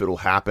or if it'll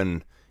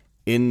happen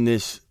in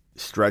this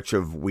stretch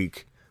of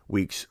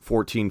weeks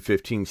 14,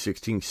 15,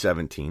 16,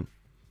 17.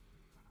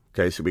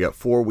 Okay, so we got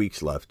 4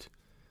 weeks left.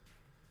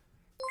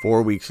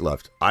 4 weeks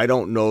left. I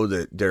don't know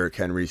that Derrick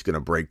Henry's going to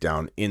break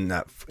down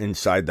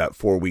inside that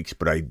 4 weeks,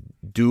 but I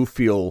do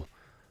feel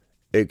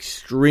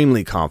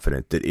extremely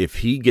confident that if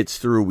he gets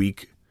through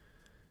week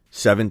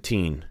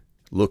 17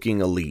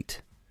 looking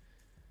elite,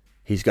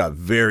 he's got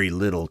very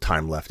little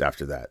time left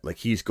after that. Like,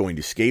 he's going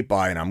to skate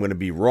by, and I'm going to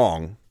be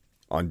wrong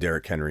on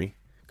Derrick Henry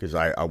because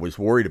I was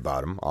worried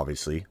about him,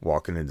 obviously,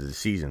 walking into the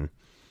season.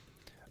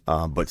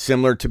 But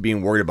similar to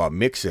being worried about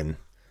Mixon,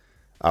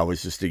 I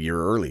was just a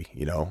year early.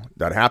 You know,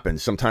 that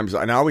happens sometimes.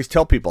 And I always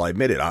tell people, I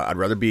admit it, I'd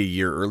rather be a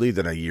year early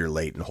than a year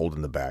late and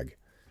holding the bag.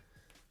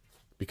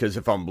 Because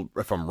if I'm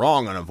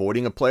wrong on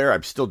avoiding a player,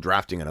 I'm still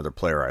drafting another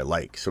player I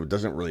like. So it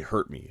doesn't really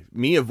hurt me.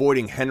 Me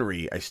avoiding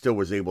Henry, I still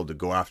was able to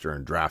go after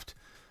and draft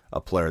a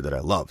player that I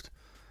loved.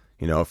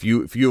 You know, if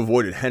you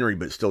avoided Henry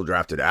but still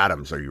drafted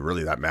Adams, are you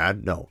really that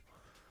mad? No.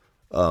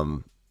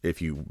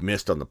 If you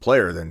missed on the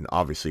player, then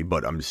obviously,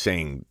 but I'm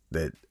saying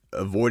that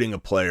avoiding a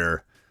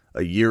player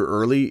a year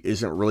early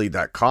isn't really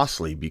that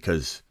costly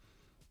because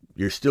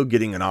you're still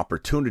getting an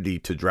opportunity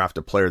to draft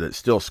a player that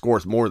still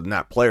scores more than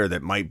that player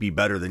that might be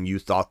better than you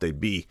thought they'd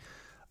be.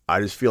 I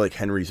just feel like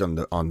Henry's on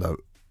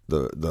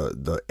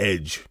the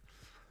edge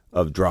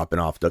of dropping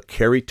off. The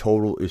carry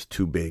total is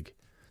too big.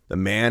 The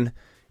man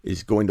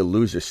is going to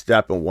lose a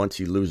step, and once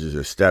he loses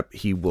a step,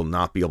 he will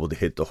not be able to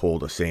hit the hole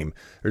the same.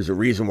 There's a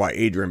reason why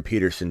Adrian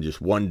Peterson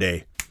just one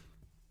day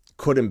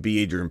couldn't be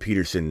Adrian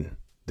Peterson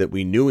that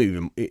we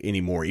knew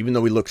anymore. Even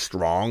though he looked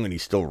strong and he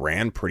still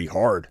ran pretty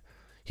hard,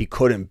 he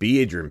couldn't be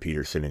Adrian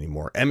Peterson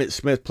anymore. Emmitt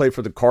Smith played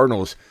for the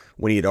Cardinals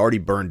when he had already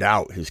burned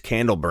out. His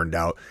candle burned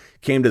out.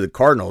 Came to the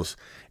Cardinals,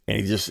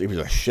 and he was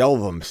a shell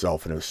of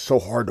himself, and it was so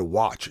hard to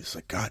watch. It's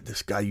like, God,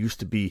 this guy used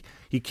to be,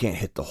 he can't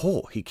hit the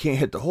hole. He can't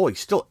hit the hole.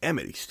 He's still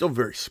Emmitt. He's still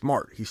very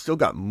smart. He's still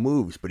got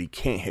moves, but he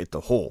can't hit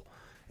the hole.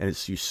 And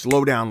it's, you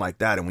slow down like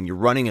that, and when you're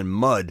running in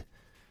mud,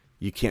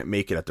 you can't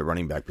make it at the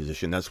running back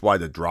position. That's why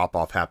the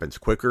drop-off happens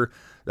quicker.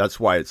 That's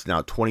why it's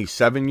now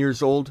 27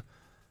 years old.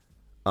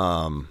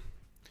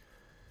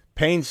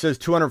 Payne says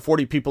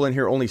 240 people in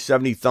here, only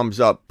 70 thumbs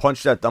up.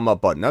 Punch that thumb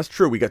up button. That's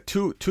true. We got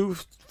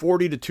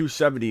 240 to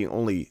 270,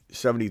 only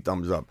 70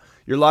 thumbs up.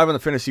 You're live on the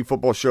Fantasy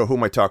Football Show. Who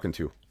am I talking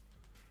to?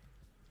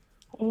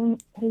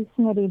 Hey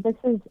Smitty, this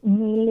is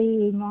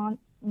Neely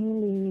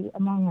Neely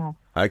Among Us.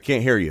 I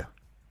can't hear you.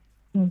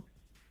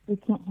 You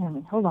can't hear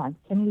me. Hold on.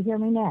 Can you hear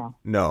me now?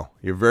 No,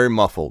 you're very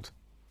muffled.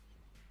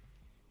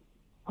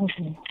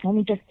 Okay. Let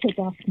me just take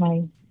off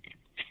my...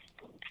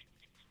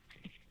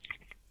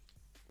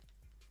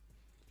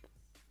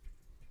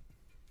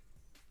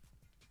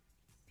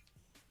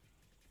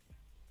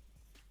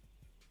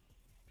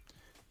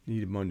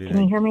 Need a Monday night.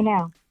 Can you hear me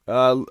now?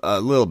 A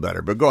little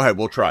better, but go ahead.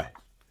 We'll try.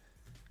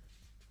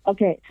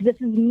 Okay. So this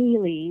is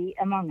Neely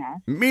Among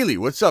Us. Mealy,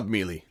 what's up,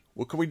 Mealy?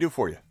 What can we do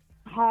for you?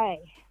 Hi.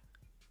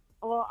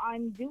 Well,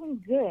 I'm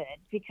doing good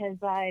because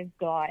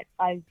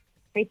I've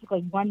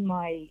basically won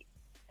my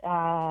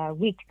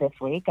week this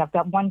week. I've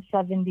got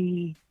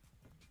 170.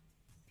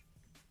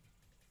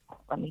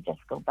 Let me just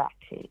go back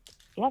to.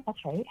 Yeah, that's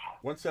right.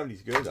 170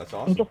 is good. That's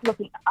awesome. I'm just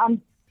looking.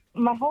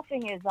 My whole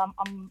thing is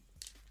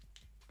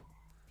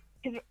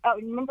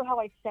remember how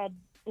I said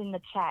in the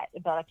chat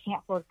about I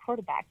can't afford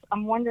quarterbacks?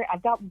 I'm wondering.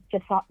 I've got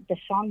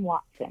Deshaun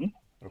Watson.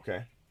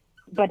 Okay.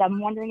 But I'm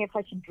wondering if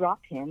I should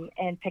drop him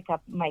and pick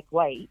up Mike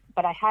White.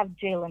 But I have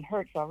Jalen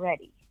Hurts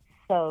already.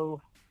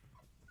 So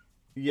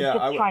yeah,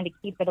 just trying to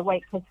keep it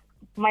away because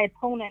my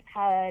opponent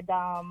had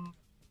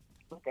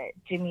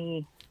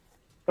Jimmy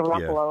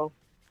Garoppolo. Yeah.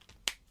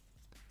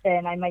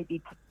 And I might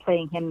be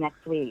playing him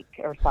next week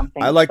or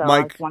something. I like so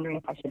Mike. I was wondering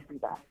if I should do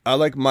that. I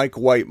like Mike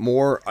White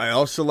more. I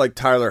also like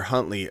Tyler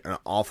Huntley an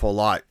awful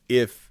lot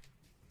if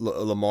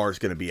Lamar's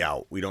going to be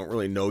out. We don't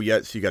really know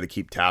yet, so you got to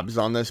keep tabs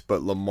on this.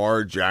 But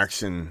Lamar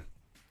Jackson,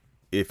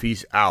 if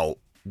he's out,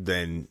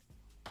 then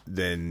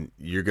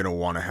you're going to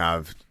want to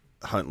have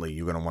Huntley.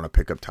 You're going to want to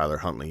pick up Tyler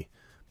Huntley.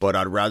 But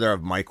I'd rather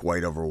have Mike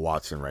White over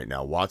Watson right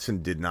now.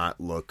 Watson did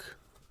not look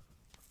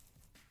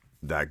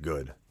that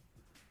good.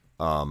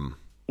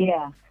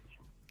 Yeah.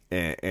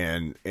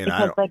 And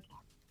because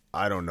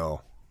I don't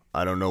know.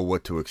 I don't know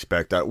what to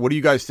expect. What do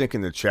you guys think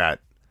in the chat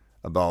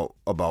about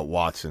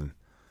Watson?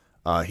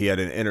 He had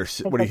an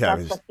interception. What do you have?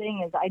 That's the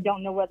thing is, I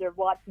don't know whether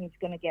Watson's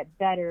going to get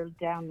better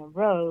down the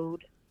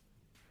road.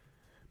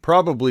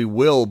 Probably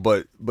will,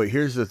 but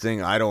here's the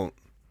thing. I don't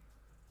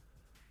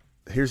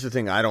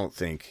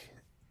think.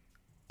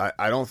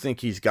 I don't think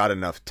he's got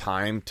enough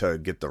time to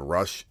get the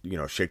rust.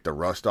 Shake the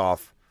rust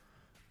off.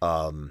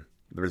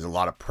 There's a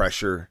lot of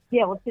pressure.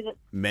 Yeah, well, see,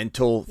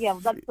 mental. Yeah, well,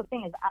 that's the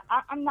thing is,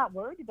 I'm not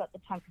worried about the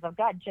time because I've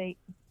got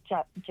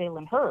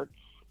Jalen Hurts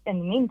in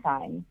the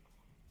meantime,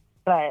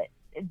 but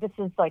this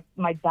is like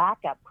my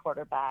backup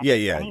quarterback.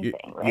 Yeah. Right?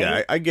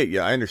 Yeah, I get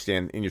you. I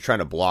understand. And you're trying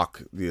to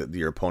block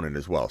your opponent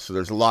as well. So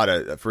there's a lot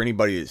of, for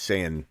anybody that's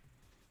saying,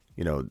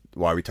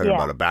 why are we talking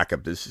about a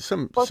backup? There's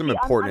some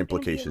important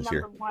implications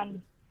here.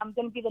 I'm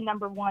going to be the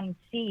number one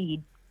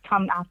seed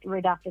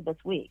right after this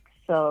week.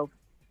 So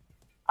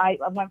I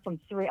went from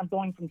 3. I'm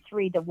going from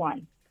 3 to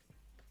 1.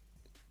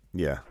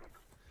 Yeah,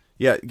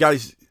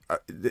 guys.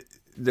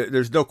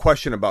 There's no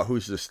question about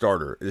who's the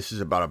starter. This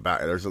is about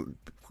there's a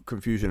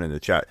confusion in the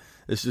chat.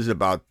 This is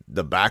about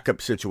the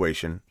backup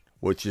situation,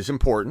 which is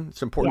important.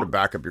 It's important to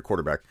back up your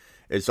quarterback.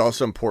 It's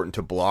also important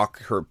to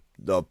block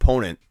the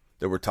opponent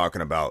that we're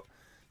talking about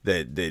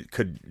that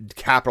could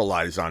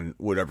capitalize on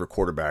whatever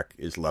quarterback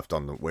is left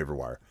on the waiver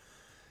wire.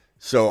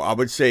 So I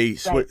would say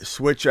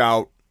switch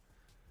out,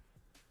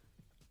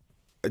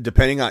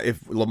 depending on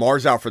if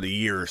Lamar's out for the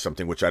year or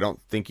something, which I don't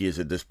think he is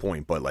at this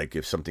point, but like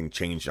if something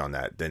changed on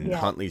that, then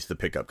Huntley's the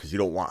pickup because you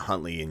don't want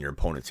Huntley in your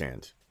opponent's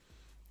hands.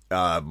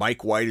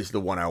 Mike White is the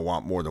one I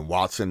want more than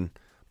Watson,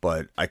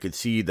 but I could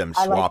see them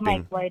swapping. I like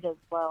Mike White as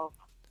well.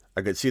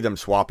 I could see them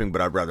swapping,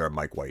 but I'd rather have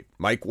Mike White.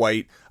 Mike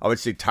White, I would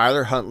say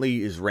Tyler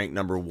Huntley is ranked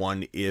number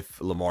 1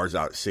 if Lamar's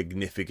out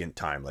significant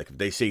time. Like if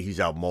they say he's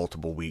out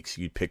multiple weeks,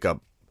 you'd pick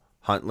up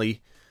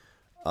Huntley.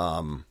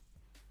 And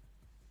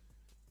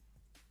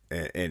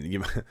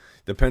you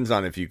depends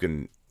on if you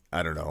can.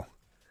 I don't know.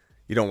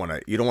 You don't want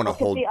to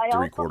hold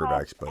 3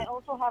 quarterbacks, but I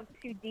also have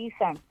 2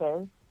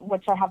 defenses,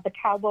 which I have the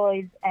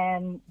Cowboys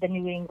and the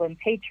New England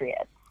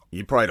Patriots.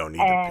 You probably don't need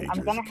the Patriots. And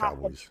I'm going to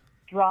have to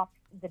drop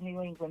the New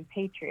England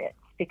Patriots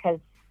because,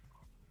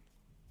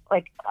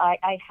 like,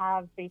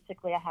 I'll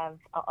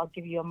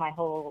give you my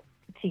whole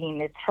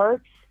team. It's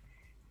Hurts.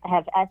 I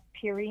have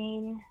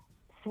Perine,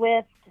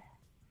 Swift,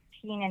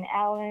 Keenan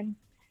Allen,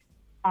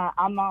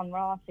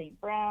 Amon-Ra St.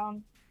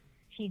 Brown,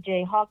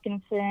 T.J.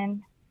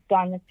 Hawkinson,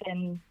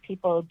 Donovan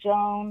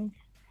People-Jones,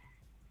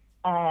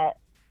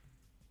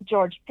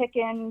 George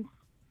Pickens,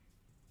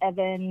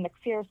 Evan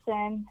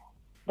McPherson,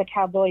 the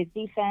Cowboys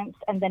defense,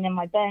 and then in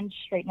my bench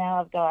right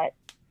now I've got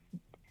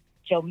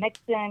Joe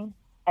Mixon,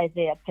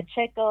 Isaiah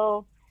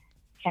Pacheco,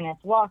 Kenneth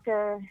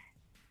Walker,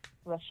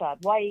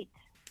 Rashad White,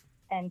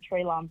 and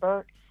Treylon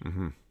Burks.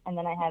 Mm-hmm. And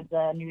then I have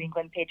the New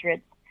England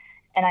Patriots,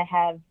 and I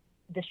have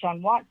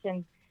Deshaun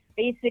Watson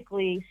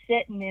basically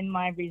sitting in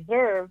my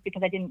reserve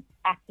because I didn't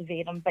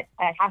activate him, but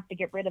I have to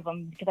get rid of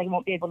him because I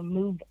won't be able to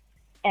move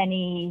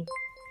anything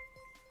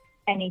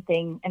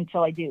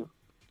until I do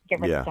get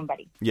rid of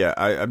somebody. Yeah,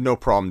 I have no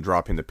problem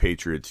dropping the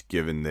Patriots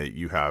given that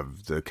you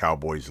have the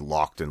Cowboys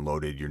locked and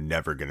loaded. You're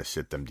never going to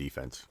sit them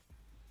defense.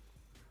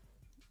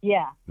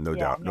 Yeah. No yeah,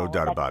 doubt. No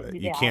doubt about it.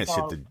 You can't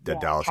sit the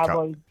Dallas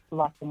Cowboys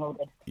locked and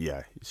loaded.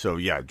 Yeah. So,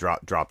 yeah,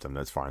 drop them.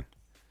 That's fine.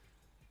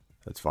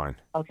 That's fine.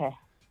 Okay.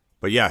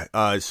 But,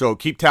 yeah, so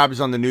keep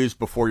tabs on the news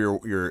before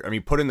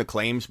put in the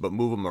claims, but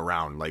move them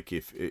around. Like,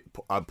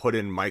 I put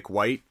in Mike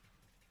White,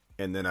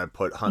 and then I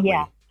put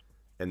Huntley,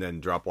 and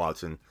then drop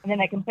Watson. And then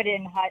I can put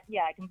in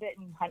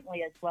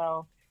Huntley as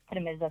well. Put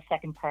him as a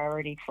second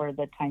priority for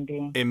the time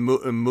being. And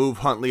move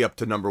Huntley up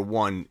to number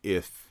 1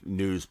 if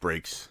news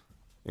breaks,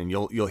 and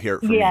you'll hear it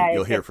from me.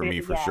 You'll hear it from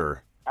me for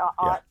sure.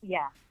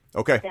 Yeah.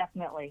 Okay.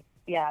 Definitely.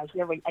 Yeah.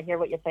 I hear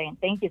what you're saying.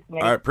 Thank you,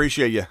 Smitty. All right.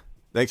 Appreciate you.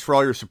 Thanks for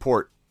all your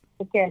support.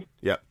 Take care.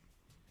 Yep.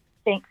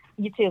 Thanks.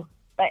 You too.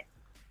 Bye.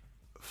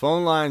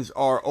 Phone lines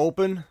are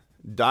open.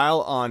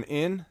 Dial on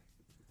in.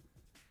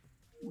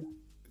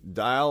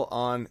 Dial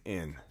on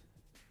in.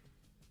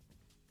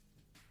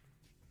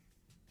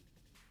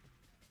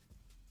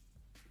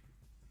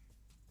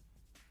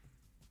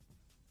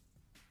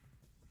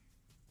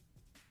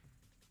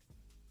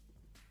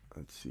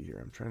 Let's see here.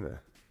 I'm trying to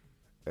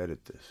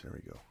edit this. There we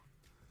go.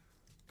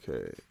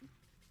 Okay.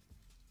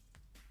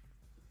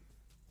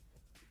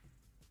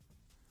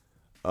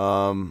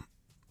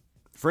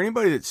 For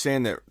anybody that's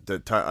saying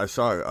that I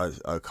saw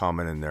a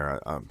comment in there.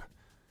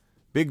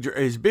 Big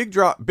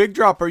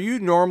drop. Are you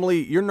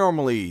normally? You're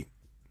normally.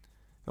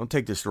 Don't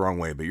take this the wrong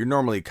way, but you're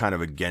normally kind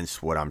of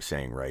against what I'm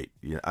saying, right?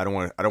 I don't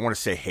want to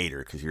say hater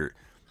because you're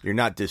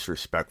not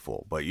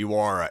disrespectful, but you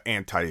are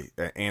anti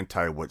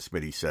what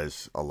Smitty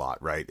says a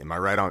lot, right? Am I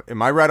right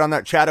on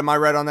that, chat? Am I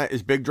right on that?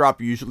 Is Big Drop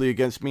usually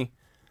against me?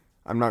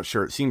 I'm not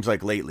sure. It seems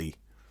like lately.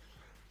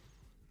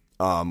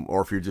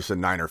 Or if you're just a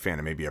Niner fan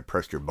and maybe I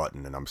pressed your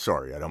button, and I'm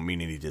sorry. I don't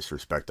mean any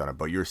disrespect on it,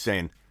 but you're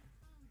saying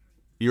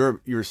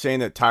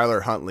that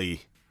Tyler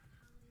Huntley,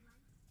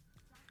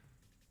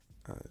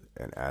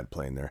 an ad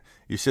playing there.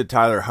 You said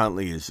Tyler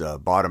Huntley is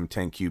bottom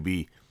 10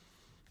 QB.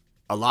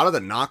 A lot of the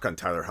knock on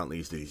Tyler Huntley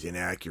is that he's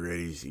inaccurate.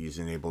 He's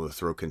unable to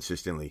throw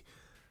consistently.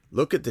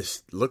 Look at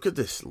this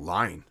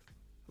line.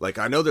 Like,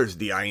 I know there's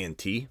the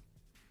INT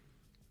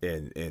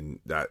and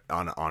that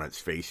on its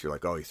face. You're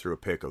like, oh, he threw a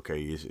pick.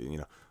 Okay,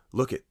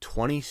 look at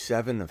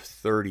 27 of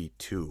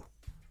 32.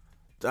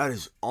 That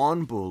is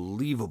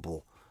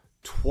unbelievable.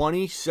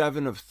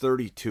 27 of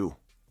 32.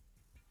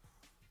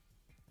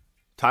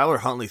 Tyler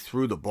Huntley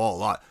threw the ball a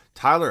lot.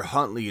 Tyler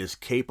Huntley is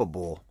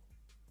capable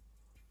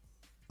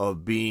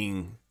of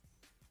being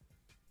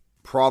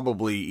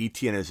probably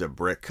ETN as a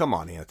brick. Come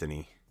on,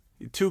 Anthony.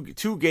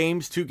 Two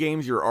games,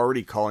 you're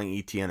already calling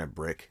ETN a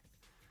brick.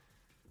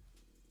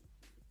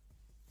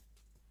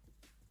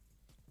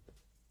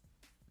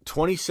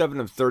 27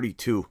 of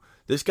 32.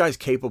 This guy's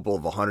capable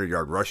of a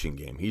 100-yard rushing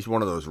game. He's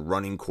one of those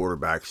running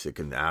quarterbacks that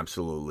can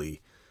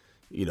absolutely,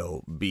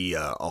 be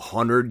a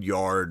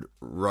 100-yard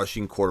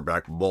rushing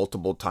quarterback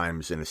multiple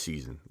times in a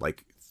season.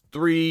 Like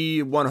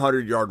 3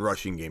 100-yard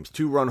rushing games,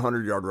 2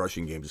 100-yard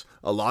rushing games,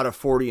 a lot of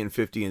 40 and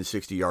 50 and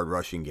 60-yard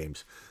rushing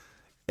games.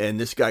 And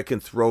this guy can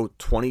throw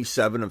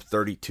 27 of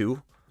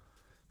 32.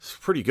 It's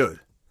pretty good.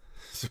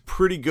 It's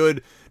pretty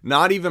good.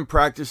 Not even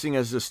practicing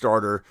as a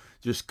starter,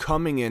 just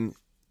coming in,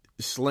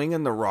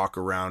 slinging the rock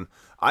around.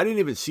 I didn't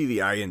even see the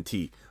INT.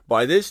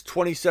 By this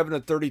 27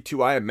 of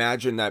 32, I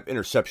imagine that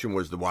interception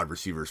was the wide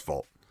receiver's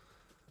fault.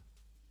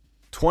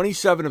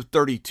 27 of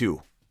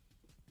 32.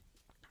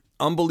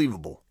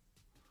 Unbelievable.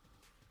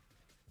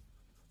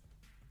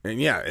 And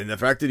the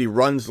fact that he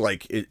runs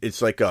like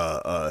it's like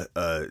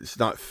it's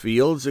not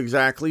Fields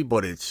exactly,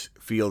 but it's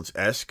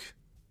Fields-esque,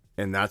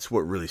 and that's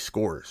what really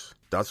scores.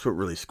 That's what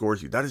really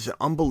scores you. That is an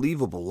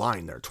unbelievable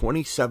line there.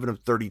 27 of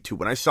 32.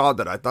 When I saw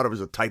that, I thought it was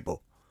a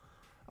typo.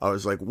 I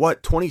was like,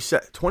 what?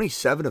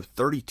 27 of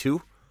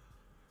 32?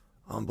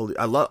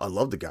 Unbelievable. I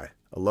love the guy.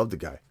 I love the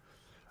guy.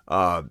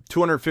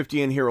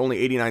 250 in here, only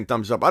 89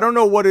 thumbs up. I don't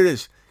know what it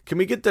is. Can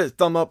we get the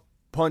thumb up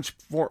punch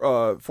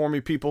for me,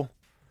 people?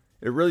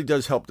 It really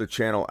does help the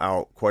channel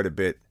out quite a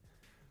bit.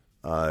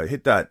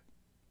 Hit that.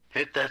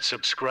 Hit that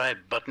subscribe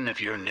button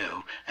if you're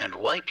new, and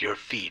wipe your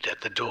feet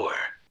at the door.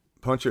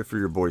 Punch it for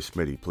your boy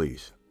Smitty,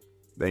 please.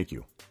 Thank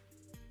you.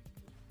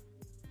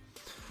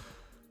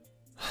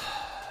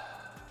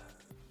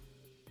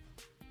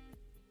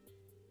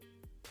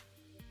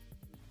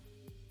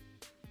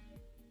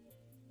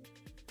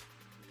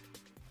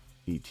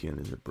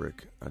 ETN is a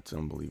brick. That's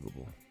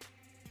unbelievable.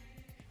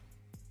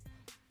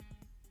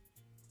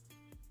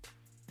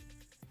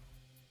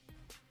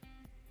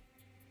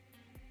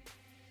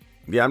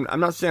 Yeah, I'm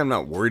not saying I'm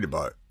not worried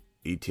about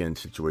ETN's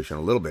situation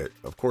a little bit.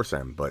 Of course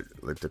I am, but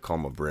like to call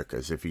him a brick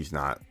as if he's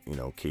not,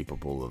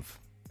 capable of.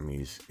 I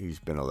mean, he's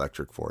been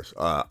electric for us.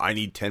 I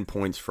need 10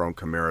 points from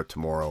Kamara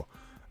tomorrow.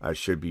 I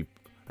should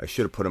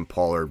have put him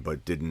Pollard,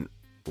 but didn't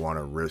want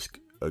to risk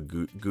a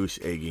goose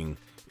egging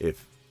it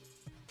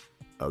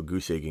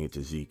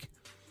to Zeke.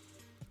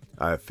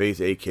 I have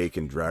faith AK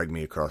can drag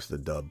me across the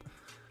dub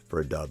for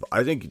a dub.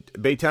 I think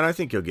Baytown. I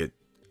think you'll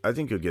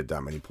get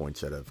that many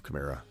points out of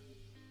Kamara.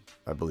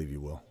 I believe you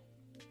will.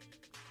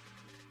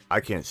 I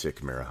can't sit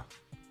Kamara.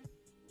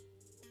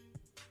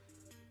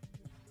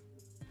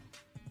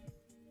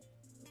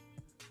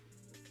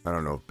 I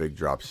don't know if Big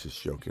Drops is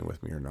joking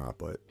with me or not,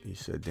 but he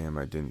said, damn,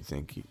 I didn't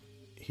think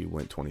he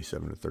went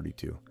 27 to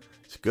 32.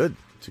 It's good.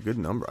 It's a good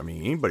number. I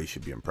mean, anybody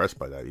should be impressed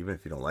by that, even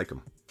if you don't like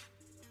him.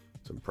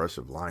 It's an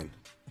impressive line.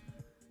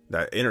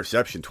 That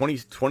interception,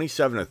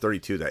 27 to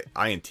 32, that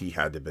INT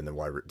had to have been the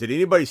wide receiver. Did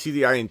anybody see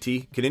the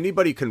INT? Can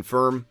anybody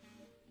confirm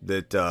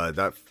that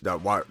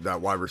that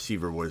wide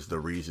receiver was the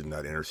reason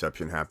that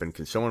interception happened?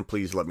 Can someone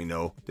please let me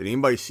know? Did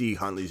anybody see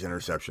Huntley's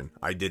interception?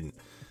 I didn't.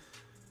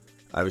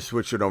 I was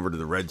switching over to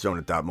the red zone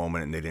at that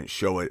moment, and they didn't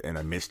show it, and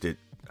I missed it.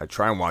 I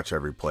try and watch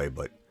every play,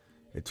 but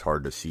it's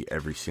hard to see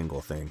every single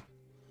thing.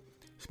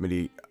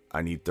 Smitty,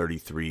 I need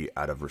 33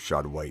 out of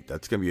Rachaad White.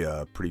 That's going to be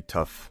a pretty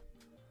tough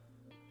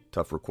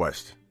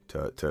request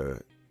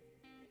to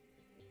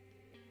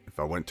if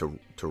I went to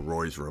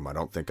Roy's room. I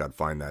don't think I'd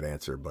find that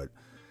answer, but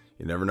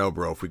you never know,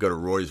 bro. If we go to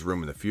Roy's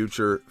room in the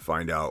future,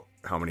 find out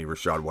how many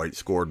Rachaad White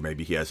scored.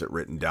 Maybe he has it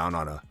written down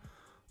on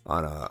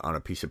a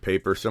piece of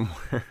paper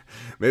somewhere.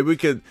 Maybe we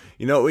could,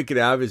 you know what we could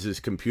have is his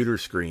computer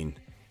screen,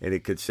 and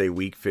it could say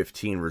week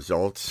 15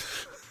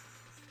 results.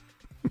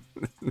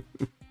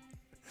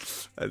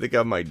 I think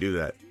I might do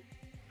that.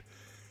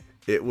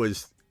 It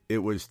was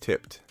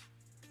tipped.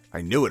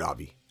 I knew it,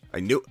 Avi.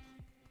 I knew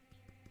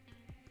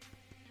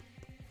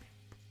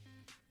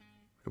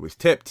it was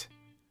tipped.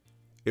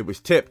 It was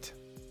tipped.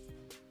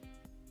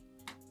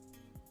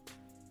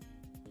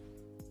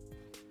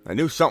 I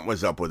knew something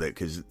was up with it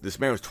because this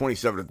man was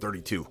 27 to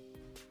 32.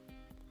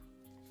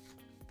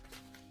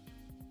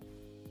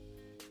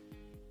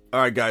 All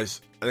right,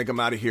 guys. I think I'm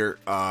out of here.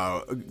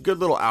 A good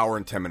little hour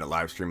and 10-minute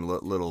live stream.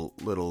 Little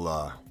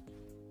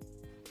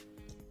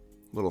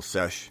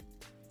sesh.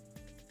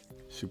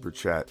 Super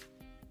chat.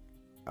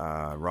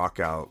 Rock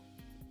out.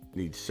 I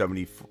need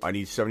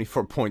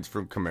 74 points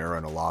from Kamara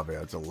and Olave.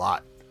 That's a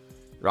lot.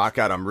 Rock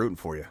out. I'm rooting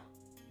for you,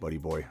 buddy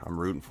boy. I'm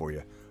rooting for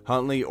you.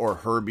 Huntley or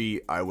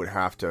Herbie, I would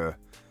have to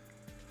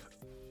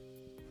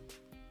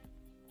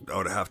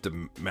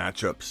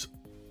matchups.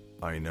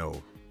 I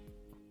know.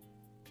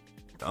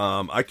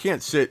 I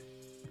can't sit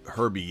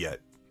Herbie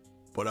yet,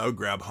 but I would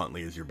grab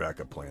Huntley as your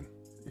backup plan.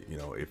 You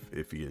know,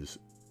 if he is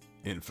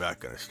in fact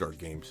going to start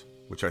games,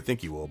 which I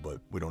think he will, but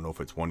we don't know if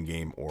it's one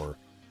game or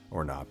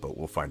not, but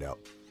we'll find out.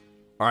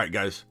 All right,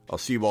 guys, I'll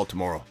see you all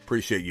tomorrow.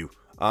 Appreciate you.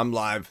 I'm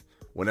live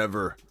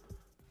whenever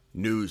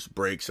news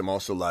breaks. I'm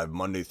also live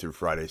Monday through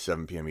Friday,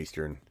 7 p.m.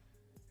 Eastern.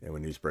 And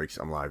when news breaks,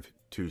 I'm live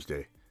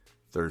Tuesday,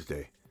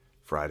 Thursday,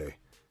 Friday,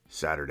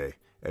 Saturday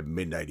at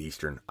midnight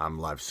Eastern. I'm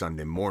live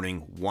Sunday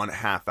morning,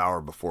 1.5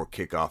 hour before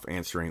kickoff,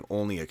 answering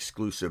only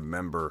exclusive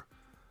member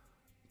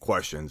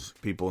questions.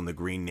 People in the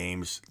green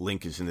names.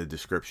 Link is in the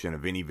description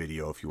of any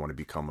video if you want to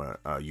become a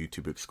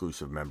YouTube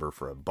exclusive member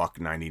for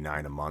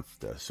 $1.99 a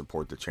month to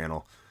support the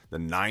channel. The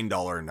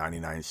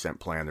 $9.99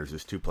 plan. There's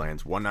just two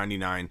plans: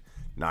 $1.99,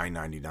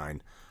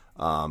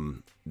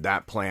 $9.99.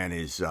 That plan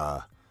is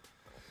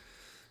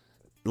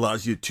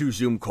allows you 2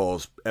 Zoom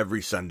calls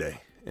every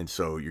Sunday, and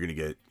so you're gonna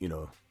get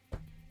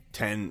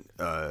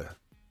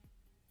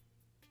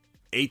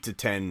 8 to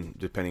 10,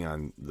 depending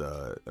on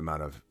the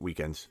amount of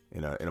weekends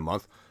in a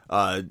month.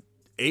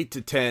 8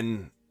 to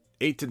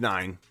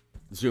 9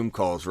 Zoom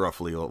calls,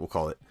 roughly, we'll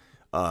call it,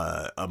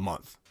 a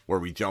month, where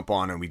we jump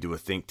on and we do a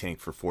think tank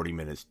for 40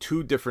 minutes,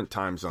 2 different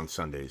times on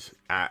Sundays.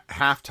 At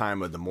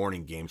halftime of the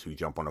morning games, we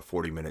jump on a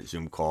 40-minute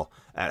Zoom call.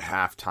 At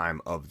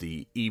halftime of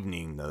the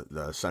evening,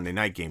 the Sunday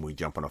night game, we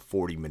jump on a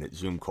 40-minute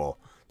Zoom call.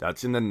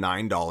 That's in the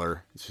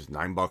 $9. It's just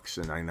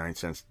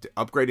 $9.99.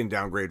 Upgrade and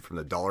downgrade from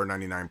the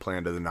 $1.99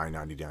 plan to the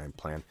 $9.99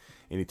 plan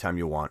anytime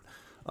you want.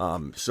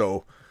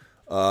 So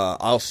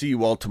I'll see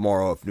you all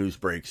tomorrow if news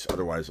breaks.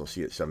 Otherwise, I'll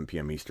see you at 7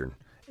 p.m. Eastern.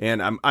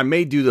 And I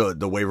may do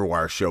the waiver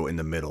wire show in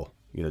the middle.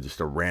 Just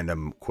a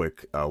random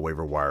quick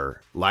waiver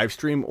wire live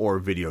stream or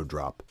video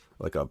drop,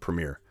 like a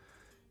premiere.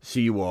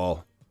 See you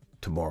all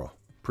tomorrow.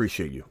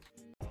 Appreciate you.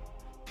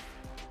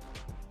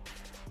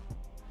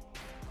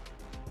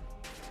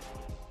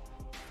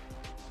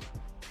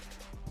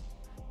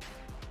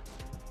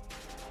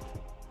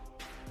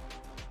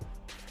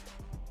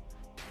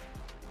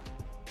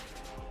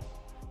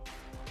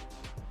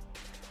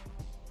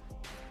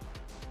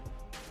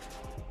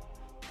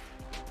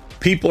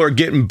 People are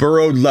getting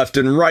burrowed left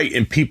and right,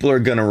 and people are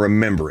going to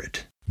remember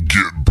it.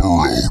 Get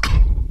burrowed.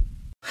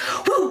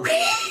 Woo!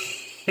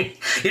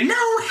 You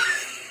know,